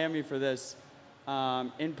to Miami for this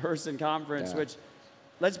in-person conference, which,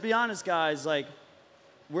 let's be honest, guys, like,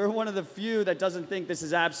 we're one of the few that doesn't think this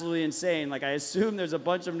is absolutely insane. Like, I assume there's a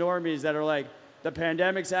bunch of normies that are like, the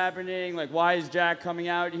pandemic's happening, like, why is Jack coming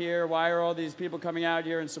out here? Why are all these people coming out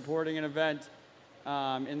here and supporting an event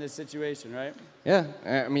in this situation, right? Yeah,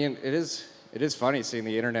 I mean, it is funny seeing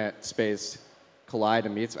the internet space collide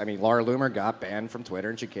and meet. I mean, Laura Loomer got banned from Twitter,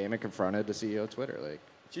 and she came and confronted the CEO of Twitter. Like,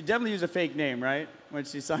 she definitely used a fake name, right? When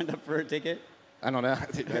she signed up for her ticket? I don't know.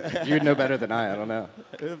 You'd know better than I don't know.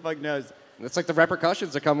 Who the fuck knows? It's like the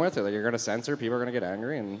repercussions that come with it. Like, you're going to censor, people are going to get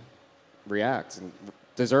angry and react. And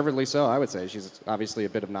deservedly so, I would say. She's obviously a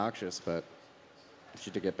bit obnoxious, but she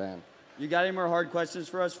did get banned. You got any more hard questions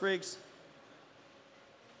for us, freaks?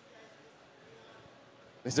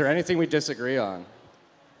 Is there anything we disagree on?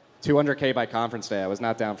 200K by conference day. I was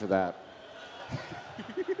not down for that.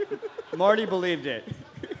 Marty believed it.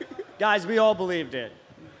 Guys, we all believed it.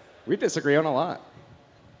 We disagree on a lot.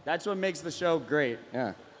 That's what makes the show great.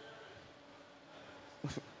 Yeah.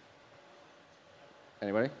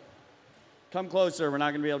 Anybody? Come closer. We're not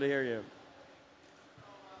going to be able to hear you.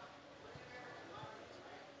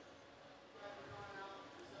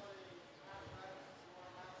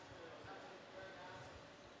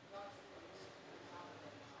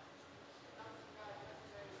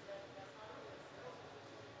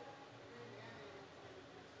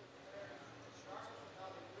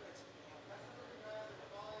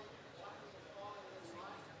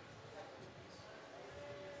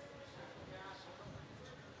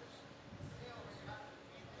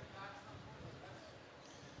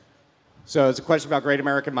 So it's a question about Great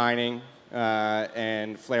American Mining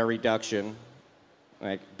and flare reduction,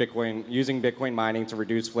 like Bitcoin, using Bitcoin mining to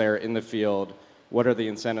reduce flare in the field. What are the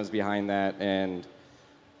incentives behind that, and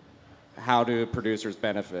how do producers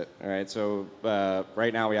benefit? All right, so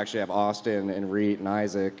right now we actually have Austin and Reet and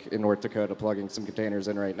Isaac in North Dakota plugging some containers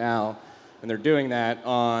in right now, and they're doing that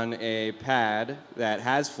on a pad that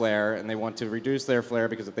has flare, and they want to reduce their flare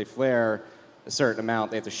because if they flare a certain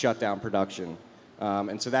amount, they have to shut down production.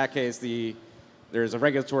 And so in that case, there's a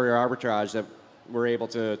regulatory arbitrage that we're able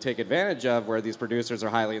to take advantage of where these producers are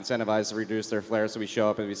highly incentivized to reduce their flare. So we show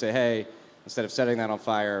up and we say, hey, instead of setting that on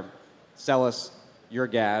fire, sell us your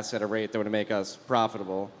gas at a rate that would make us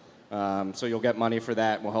profitable. So you'll get money for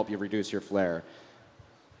that and we'll help you reduce your flare.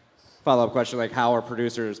 Follow-up question, like how are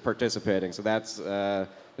producers participating? So that's the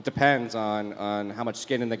it depends on how much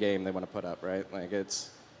skin in the game they want to put up, right? Like it's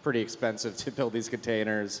pretty expensive to build these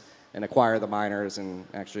containers and acquire the miners and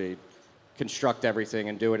actually construct everything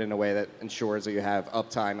and do it in a way that ensures that you have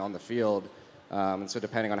uptime on the field. And so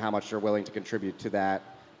depending on how much you're willing to contribute to that,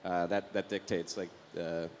 that dictates like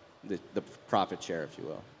the profit share, if you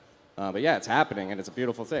will. But yeah, it's happening and it's a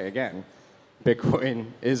beautiful thing. Again, Bitcoin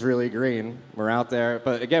is really green. We're out there.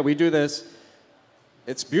 But again, we do this.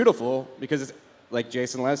 It's beautiful because it's, like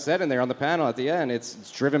Jason Les said in there on the panel at the end,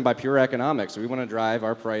 it's driven by pure economics. We want to drive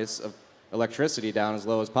our price of electricity down as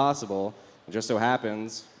low as possible. It just so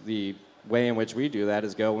happens the way in which we do that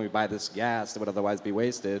is go when we buy this gas that would otherwise be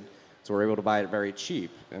wasted, so we're able to buy it very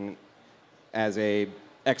cheap. And as a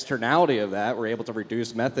externality of that, we're able to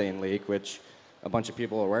reduce methane leak, which a bunch of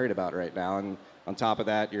people are worried about right now. And on top of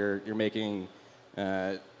that, you're making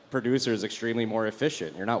producers extremely more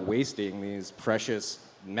efficient. You're not wasting these precious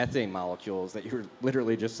methane molecules that you're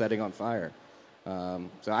literally just setting on fire.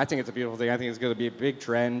 So I think it's a beautiful thing. I think it's going to be a big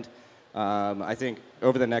trend. I think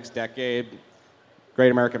over the next decade,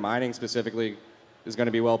 Great American Mining specifically is going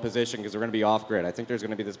to be well positioned because we're going to be off grid. I think there's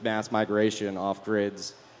going to be this mass migration off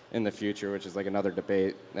grids in the future, which is like another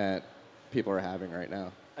debate that people are having right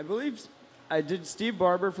now. I believe, did Steve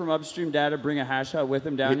Barber from Upstream Data bring a hash hut with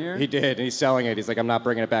him down here? He did, and he's selling it. He's like, I'm not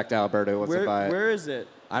bringing it back to Alberta. He wants to buy it. Where is it?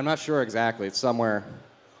 I'm not sure exactly. It's somewhere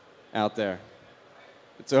out there.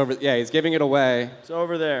 It's over. Yeah, he's giving it away. It's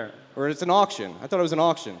over there. Or it's an auction. I thought it was an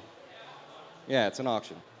auction. Yeah, it's an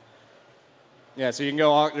auction. Yeah, so you can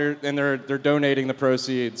go, and they're donating the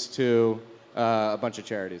proceeds to a bunch of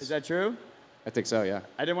charities. Is that true? I think so, yeah.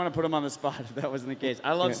 I didn't want to put him on the spot if that wasn't the case.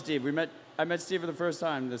 I love Steve. I met Steve for the first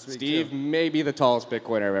time this week. Steve may be the tallest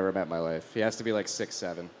Bitcoiner I've ever met in my life. He has to be like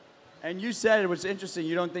 6'7". And you said, what's interesting,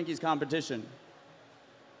 you don't think he's competition.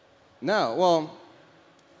 No, well,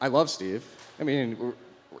 I love Steve. I mean,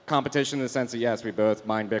 competition in the sense that, yes, we both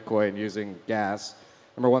mine Bitcoin using gas.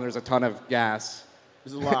 Number one, there's a ton of gas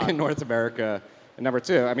in North America. And number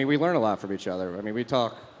two, I mean, we learn a lot from each other. I mean, we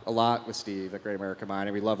talk a lot with Steve at Great American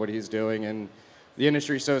Mining. We love what he's doing. And the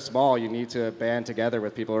industry's so small, you need to band together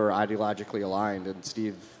with people who are ideologically aligned. And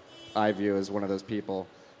Steve, I view as one of those people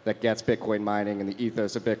that gets Bitcoin mining and the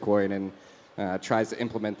ethos of Bitcoin and tries to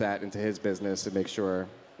implement that into his business and make sure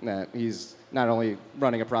that he's not only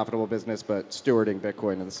running a profitable business, but stewarding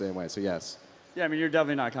Bitcoin in the same way. So yes. Yeah, I mean, you're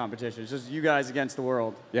definitely not competition. It's just you guys against the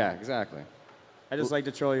world. Yeah, exactly. I just like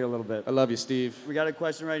to troll you a little bit. I love you, Steve. We got a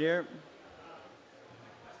question right here.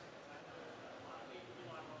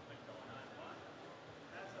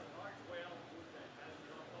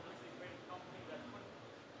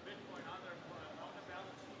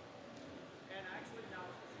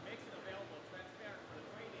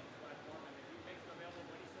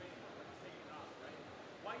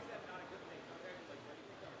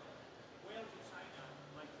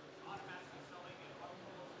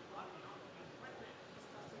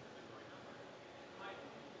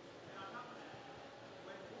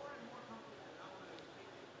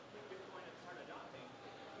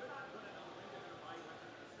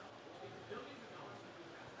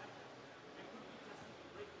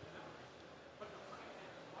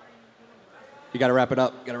 You got to wrap it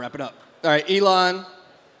up. You got to wrap it up. All right, Elon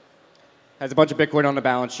has a bunch of Bitcoin on the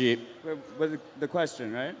balance sheet. With the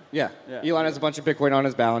question, right? Yeah. Elon has a bunch of Bitcoin on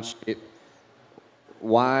his balance sheet.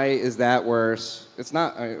 Why is that worse? It's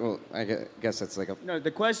not, well, I guess that's like a... No, the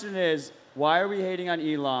question is, why are we hating on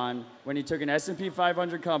Elon when he took an S&P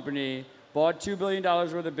 500 company, bought $2 billion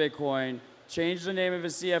worth of Bitcoin, changed the name of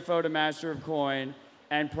his CFO to Master of Coin,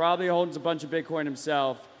 and probably holds a bunch of Bitcoin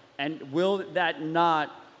himself? And will that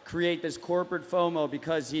not create this corporate FOMO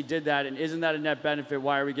because he did that? And isn't that a net benefit?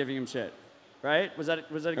 Why are we giving him shit? Right? Was that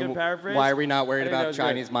a good paraphrase? Why are we not worried about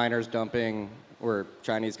Chinese miners dumping or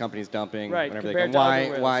Chinese companies dumping? Right, whenever they compared come?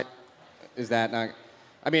 to other Why is that not?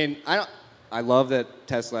 I mean, I love that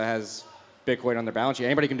Tesla has Bitcoin on their balance sheet.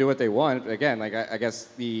 Anybody can do what they want. But again, like I guess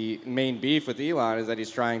the main beef with Elon is that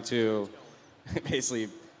he's trying to basically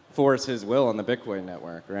force his will on the Bitcoin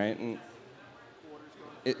network, right? And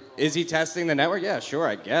is he testing the network? Yeah, sure,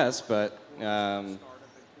 I guess, but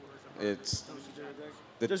it's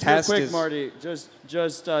the just test real quick, is Marty.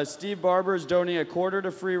 Just Steve Barber is donating a quarter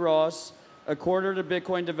to Free Ross, a quarter to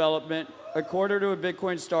Bitcoin development, a quarter to a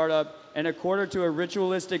Bitcoin startup, and a quarter to a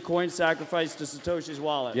ritualistic coin sacrifice to Satoshi's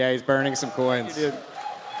wallet. Yeah, he's burning some coins. Thank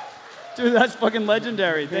you, dude, that's fucking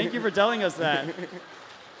legendary. Thank you for telling us that.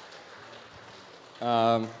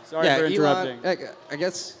 Sorry for interrupting. Elon, I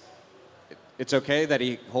guess it's okay that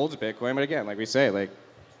he holds Bitcoin, but again, like we say, like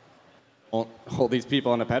don't hold these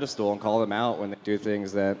people on a pedestal and call them out when they do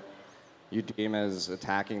things that you deem as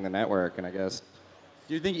attacking the network. And I guess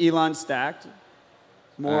Do you think Elon stacked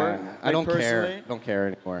more? I don't personally? care. Don't care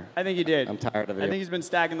anymore. I think he did. I'm tired of it. I think he's been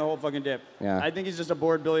stacking the whole fucking dip. Yeah. I think he's just a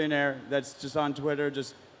bored billionaire that's just on Twitter,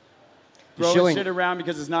 just He's throwing shilling- shit around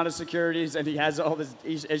because it's not a securities and he has all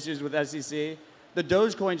these issues with SEC. The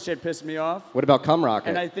Dogecoin shit pissed me off. What about Cum Rocket?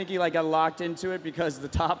 And I think he like got locked into it because the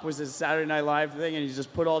top was his Saturday Night Live thing, and he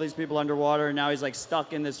just put all these people underwater, and now he's like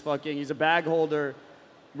stuck in this fucking. He's a bag holder,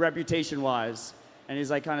 reputation-wise, and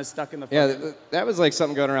he's like kind of stuck in the. Yeah, fucking, that was like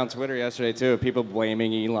something going around Twitter yesterday too. People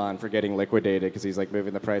blaming Elon for getting liquidated because he's like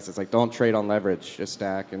moving the price. It's like, don't trade on leverage, just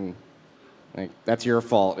stack, and like that's your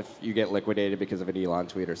fault if you get liquidated because of an Elon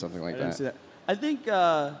tweet or something like I didn't see that.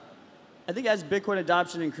 that. I think as Bitcoin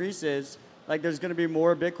adoption increases, like there's going to be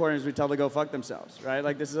more Bitcoiners we tell to go fuck themselves, right?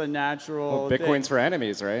 Like this is a natural. Well, Bitcoin's thing. for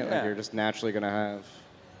enemies, right? Like Yeah. you're just naturally going to have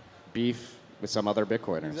beef with some other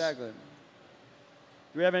Bitcoiners. Exactly.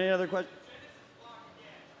 Do we have any other questions?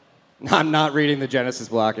 I'm not reading the Genesis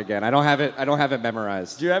block again. I don't have it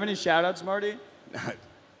memorized. Do you have any shout-outs, Marty?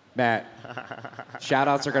 Matt,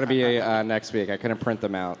 shout-outs are going to be next week. I couldn't print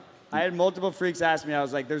them out. I had multiple freaks ask me. I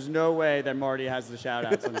was like, "There's no way that Marty has the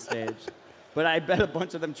shout-outs on stage." But I bet a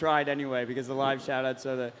bunch of them tried anyway because the live shout-outs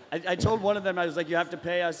are the. I told one of them, I was like, "You have to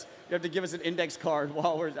pay us. You have to give us an index card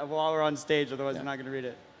while we're on stage, otherwise we're not going to read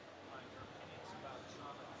it."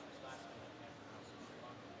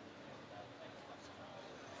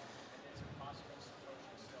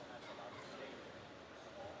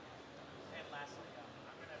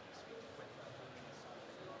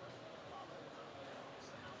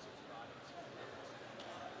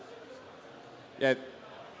 Yeah.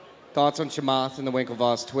 Thoughts on Chamath and the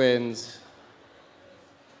Winklevoss twins?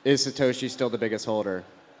 Is Satoshi still the biggest holder?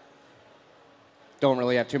 Don't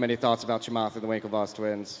really have too many thoughts about Chamath and the Winklevoss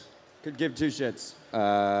twins. Could give two shits.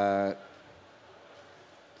 I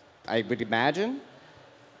would imagine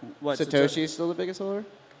What? Satoshi is still the biggest holder.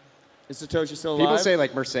 Is Satoshi still alive? People say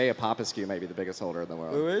like Mircea Popescu might be the biggest holder in the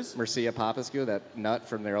world. Who is? Mircea Popescu, that nut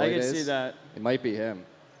from the early I can days. see that. It might be him.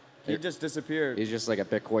 He just disappeared. He's just like a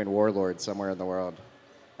Bitcoin warlord somewhere in the world.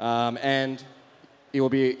 And he will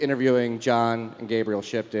be interviewing John and Gabriel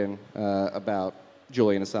Shipton about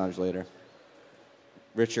Julian Assange later.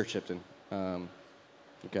 Richard Shipton.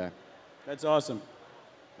 Okay. That's awesome.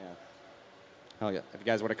 Yeah. Hell yeah. If you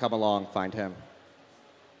guys want to come along, find him.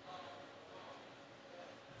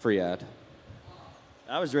 Free ad.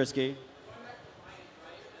 That was risky.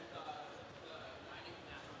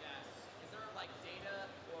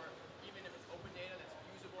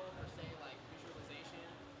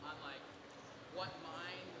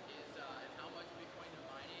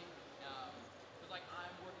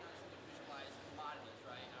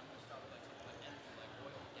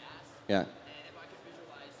 Yeah. And if I could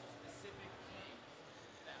visualize specific things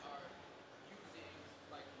that are using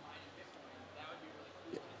like mining Bitcoin, that would be really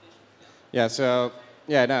cool in addition to them. Yeah,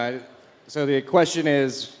 so the question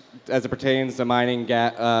is, as it pertains to mining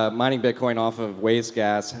Bitcoin off of waste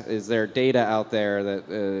gas, is there data out there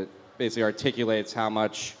that basically articulates how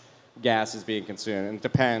much gas is being consumed? And it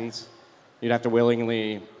depends. You'd have to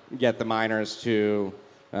willingly get the miners to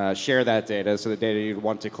share that data. So the data you'd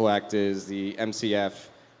want to collect is the MCF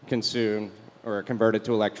consumed or converted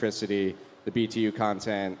to electricity, the BTU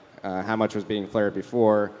content, how much was being flared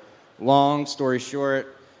before. Long story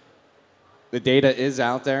short, the data is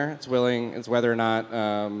out there. It's whether or not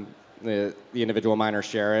the individual miners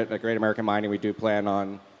share it. At Great American Mining, we do plan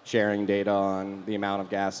on sharing data on the amount of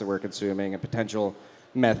gas that we're consuming and potential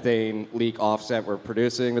methane leak offset we're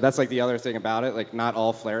producing. But that's like the other thing about it. Like not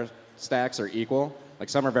all flare stacks are equal. Like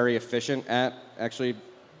some are very efficient at actually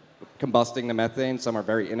combusting the methane. Some are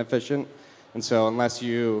very inefficient. And so unless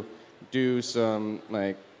you do some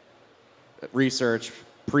like research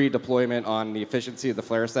pre-deployment on the efficiency of the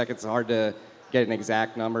flare stack, it's hard to get an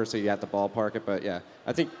exact number, so you have to ballpark it. But yeah,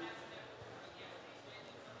 I think,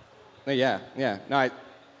 yeah. No,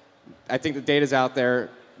 I think the data's out there.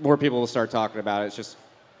 More people will start talking about it. It's just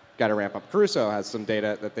got to ramp up. Crusoe has some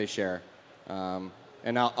data that they share. And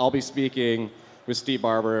I'll be speaking with Steve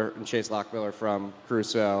Barber and Chase Lockmiller from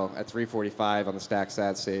Crusoe at 3:45 on the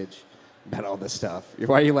StackSat stage about all this stuff.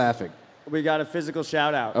 Why are you laughing? We got a physical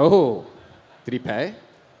shout out. Oh, did he pay?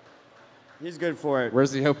 He's good for it.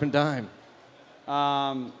 Where's the open dime?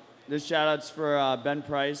 This shout out's for Ben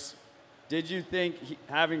Price. Did you think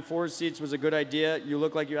having 4 seats was a good idea? You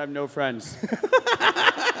look like you have no friends.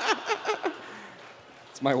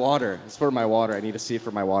 It's my water. It's for my water. I need a seat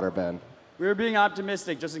for my water, Ben. We were being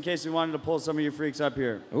optimistic just in case we wanted to pull some of you freaks up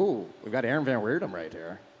here. Ooh, we've got Aaron Van Weerdum right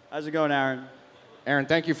here. How's it going, Aaron? Aaron,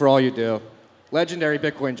 thank you for all you do. Legendary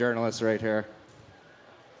Bitcoin journalist right here.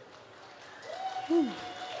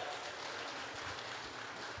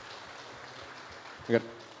 We got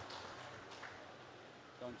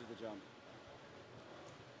Don't do the jump.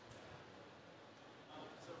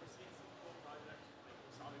 So we're seeing some cool projects like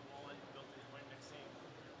Wasabi Wallet, built-in coin mixing.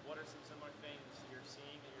 What are some similar things you're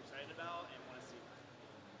seeing that you're excited about and want to see?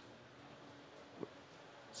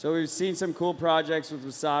 So we've seen some cool projects with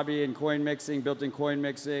Wasabi and coin mixing, built-in coin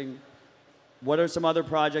mixing. What are some other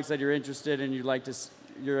projects that you're interested in,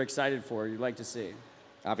 you're excited for, you'd like to see?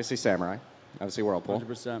 obviously Samurai, obviously Whirlpool.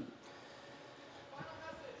 100%.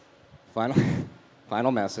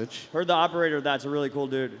 Final message. Heard the operator of that's a really cool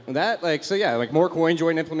dude. That, like, so yeah, like more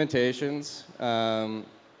CoinJoin implementations.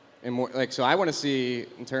 And more, like, so I want to see,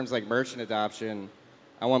 in terms of like merchant adoption,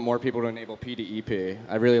 I want more people to enable P2EP.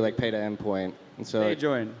 I really like pay to endpoint. And so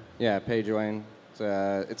PayJoin. Yeah, PayJoin.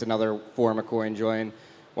 It's another form of CoinJoin.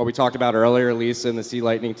 What we talked about earlier, Lisa and the Sea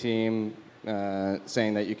Lightning team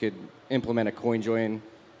saying that you could implement a CoinJoin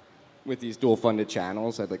with these dual funded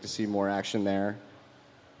channels. I'd like to see more action there.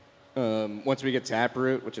 Once we get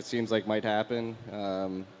Taproot, which it seems like might happen,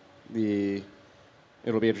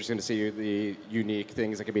 it'll be interesting to see the unique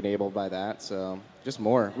things that can be enabled by that. So just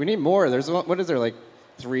more. We need more. There's what is there, like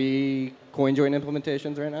 3 CoinJoin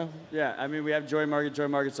implementations right now? Yeah, I mean, we have Joy Market. Joy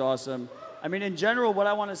Market's awesome. I mean, in general, what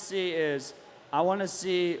I want to see is I want to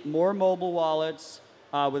see more mobile wallets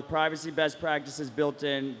with privacy best practices built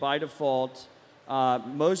in by default.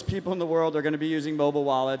 Most people in the world are going to be using mobile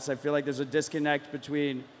wallets. I feel like there's a disconnect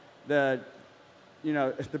between the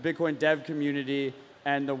Bitcoin dev community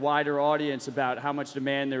and the wider audience about how much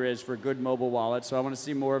demand there is for good mobile wallets. So I want to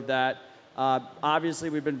see more of that. Obviously,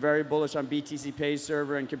 we've been very bullish on BTC Pay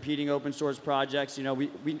Server and competing open source projects. You know,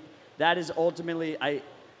 that is ultimately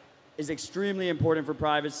is extremely important for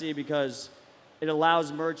privacy because it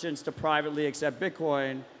allows merchants to privately accept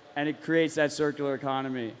Bitcoin and it creates that circular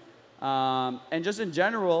economy. And just in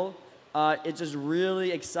general, it's just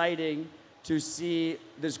really exciting to see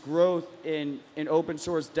this growth in open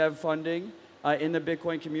source dev funding in the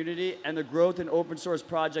Bitcoin community and the growth in open source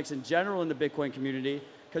projects in general in the Bitcoin community,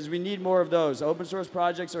 because we need more of those. Open source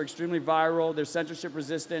projects are extremely viral, they're censorship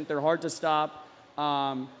resistant, they're hard to stop.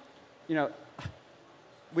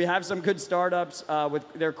 We have some good startups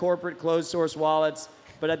with their corporate closed source wallets,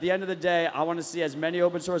 but at the end of the day, I want to see as many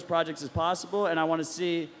open source projects as possible, and I want to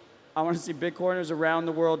see Bitcoiners around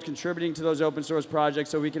the world contributing to those open source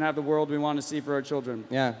projects so we can have the world we want to see for our children.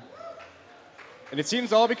 Yeah. And it seems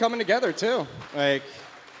to all be coming together, too. Like,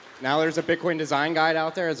 now there's a Bitcoin design guide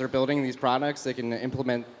out there as they're building these products. They can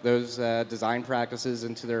implement those design practices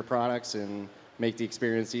into their products and make the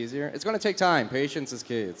experience easier. It's going to take time. Patience is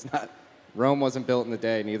key. It's not, Rome wasn't built in a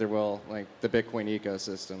day, neither will, like, the Bitcoin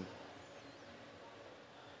ecosystem.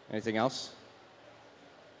 Anything else?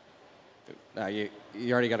 You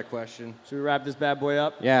already got a question. Should we wrap this bad boy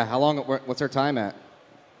up? Yeah, how long, what's our time at?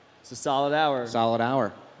 It's a solid hour. Solid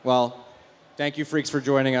hour. Well, thank you, freaks, for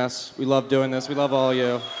joining us. We love doing this. We love all of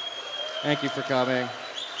you. Thank you for coming.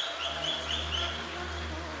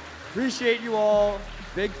 Appreciate you all.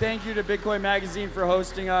 Big thank you to Bitcoin Magazine for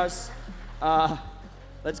hosting us.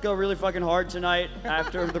 Let's go really fucking hard tonight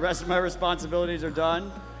after the rest of my responsibilities are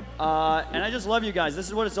done. And I just love you guys. This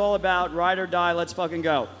is what it's all about. Ride or die. Let's fucking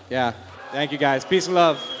go. Yeah. Thank you, guys. Peace and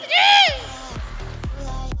love.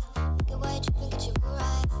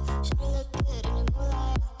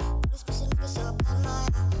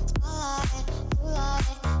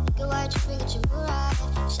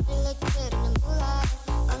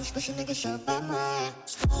 Niggas so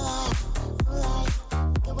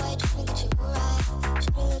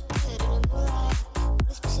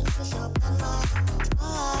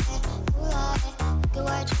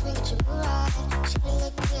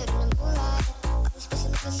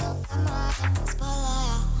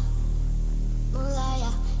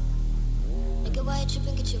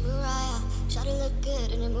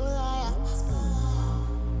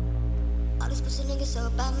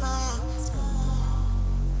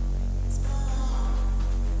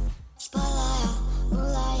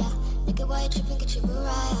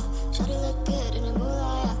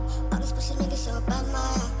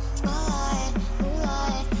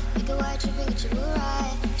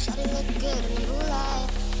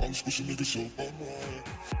bad,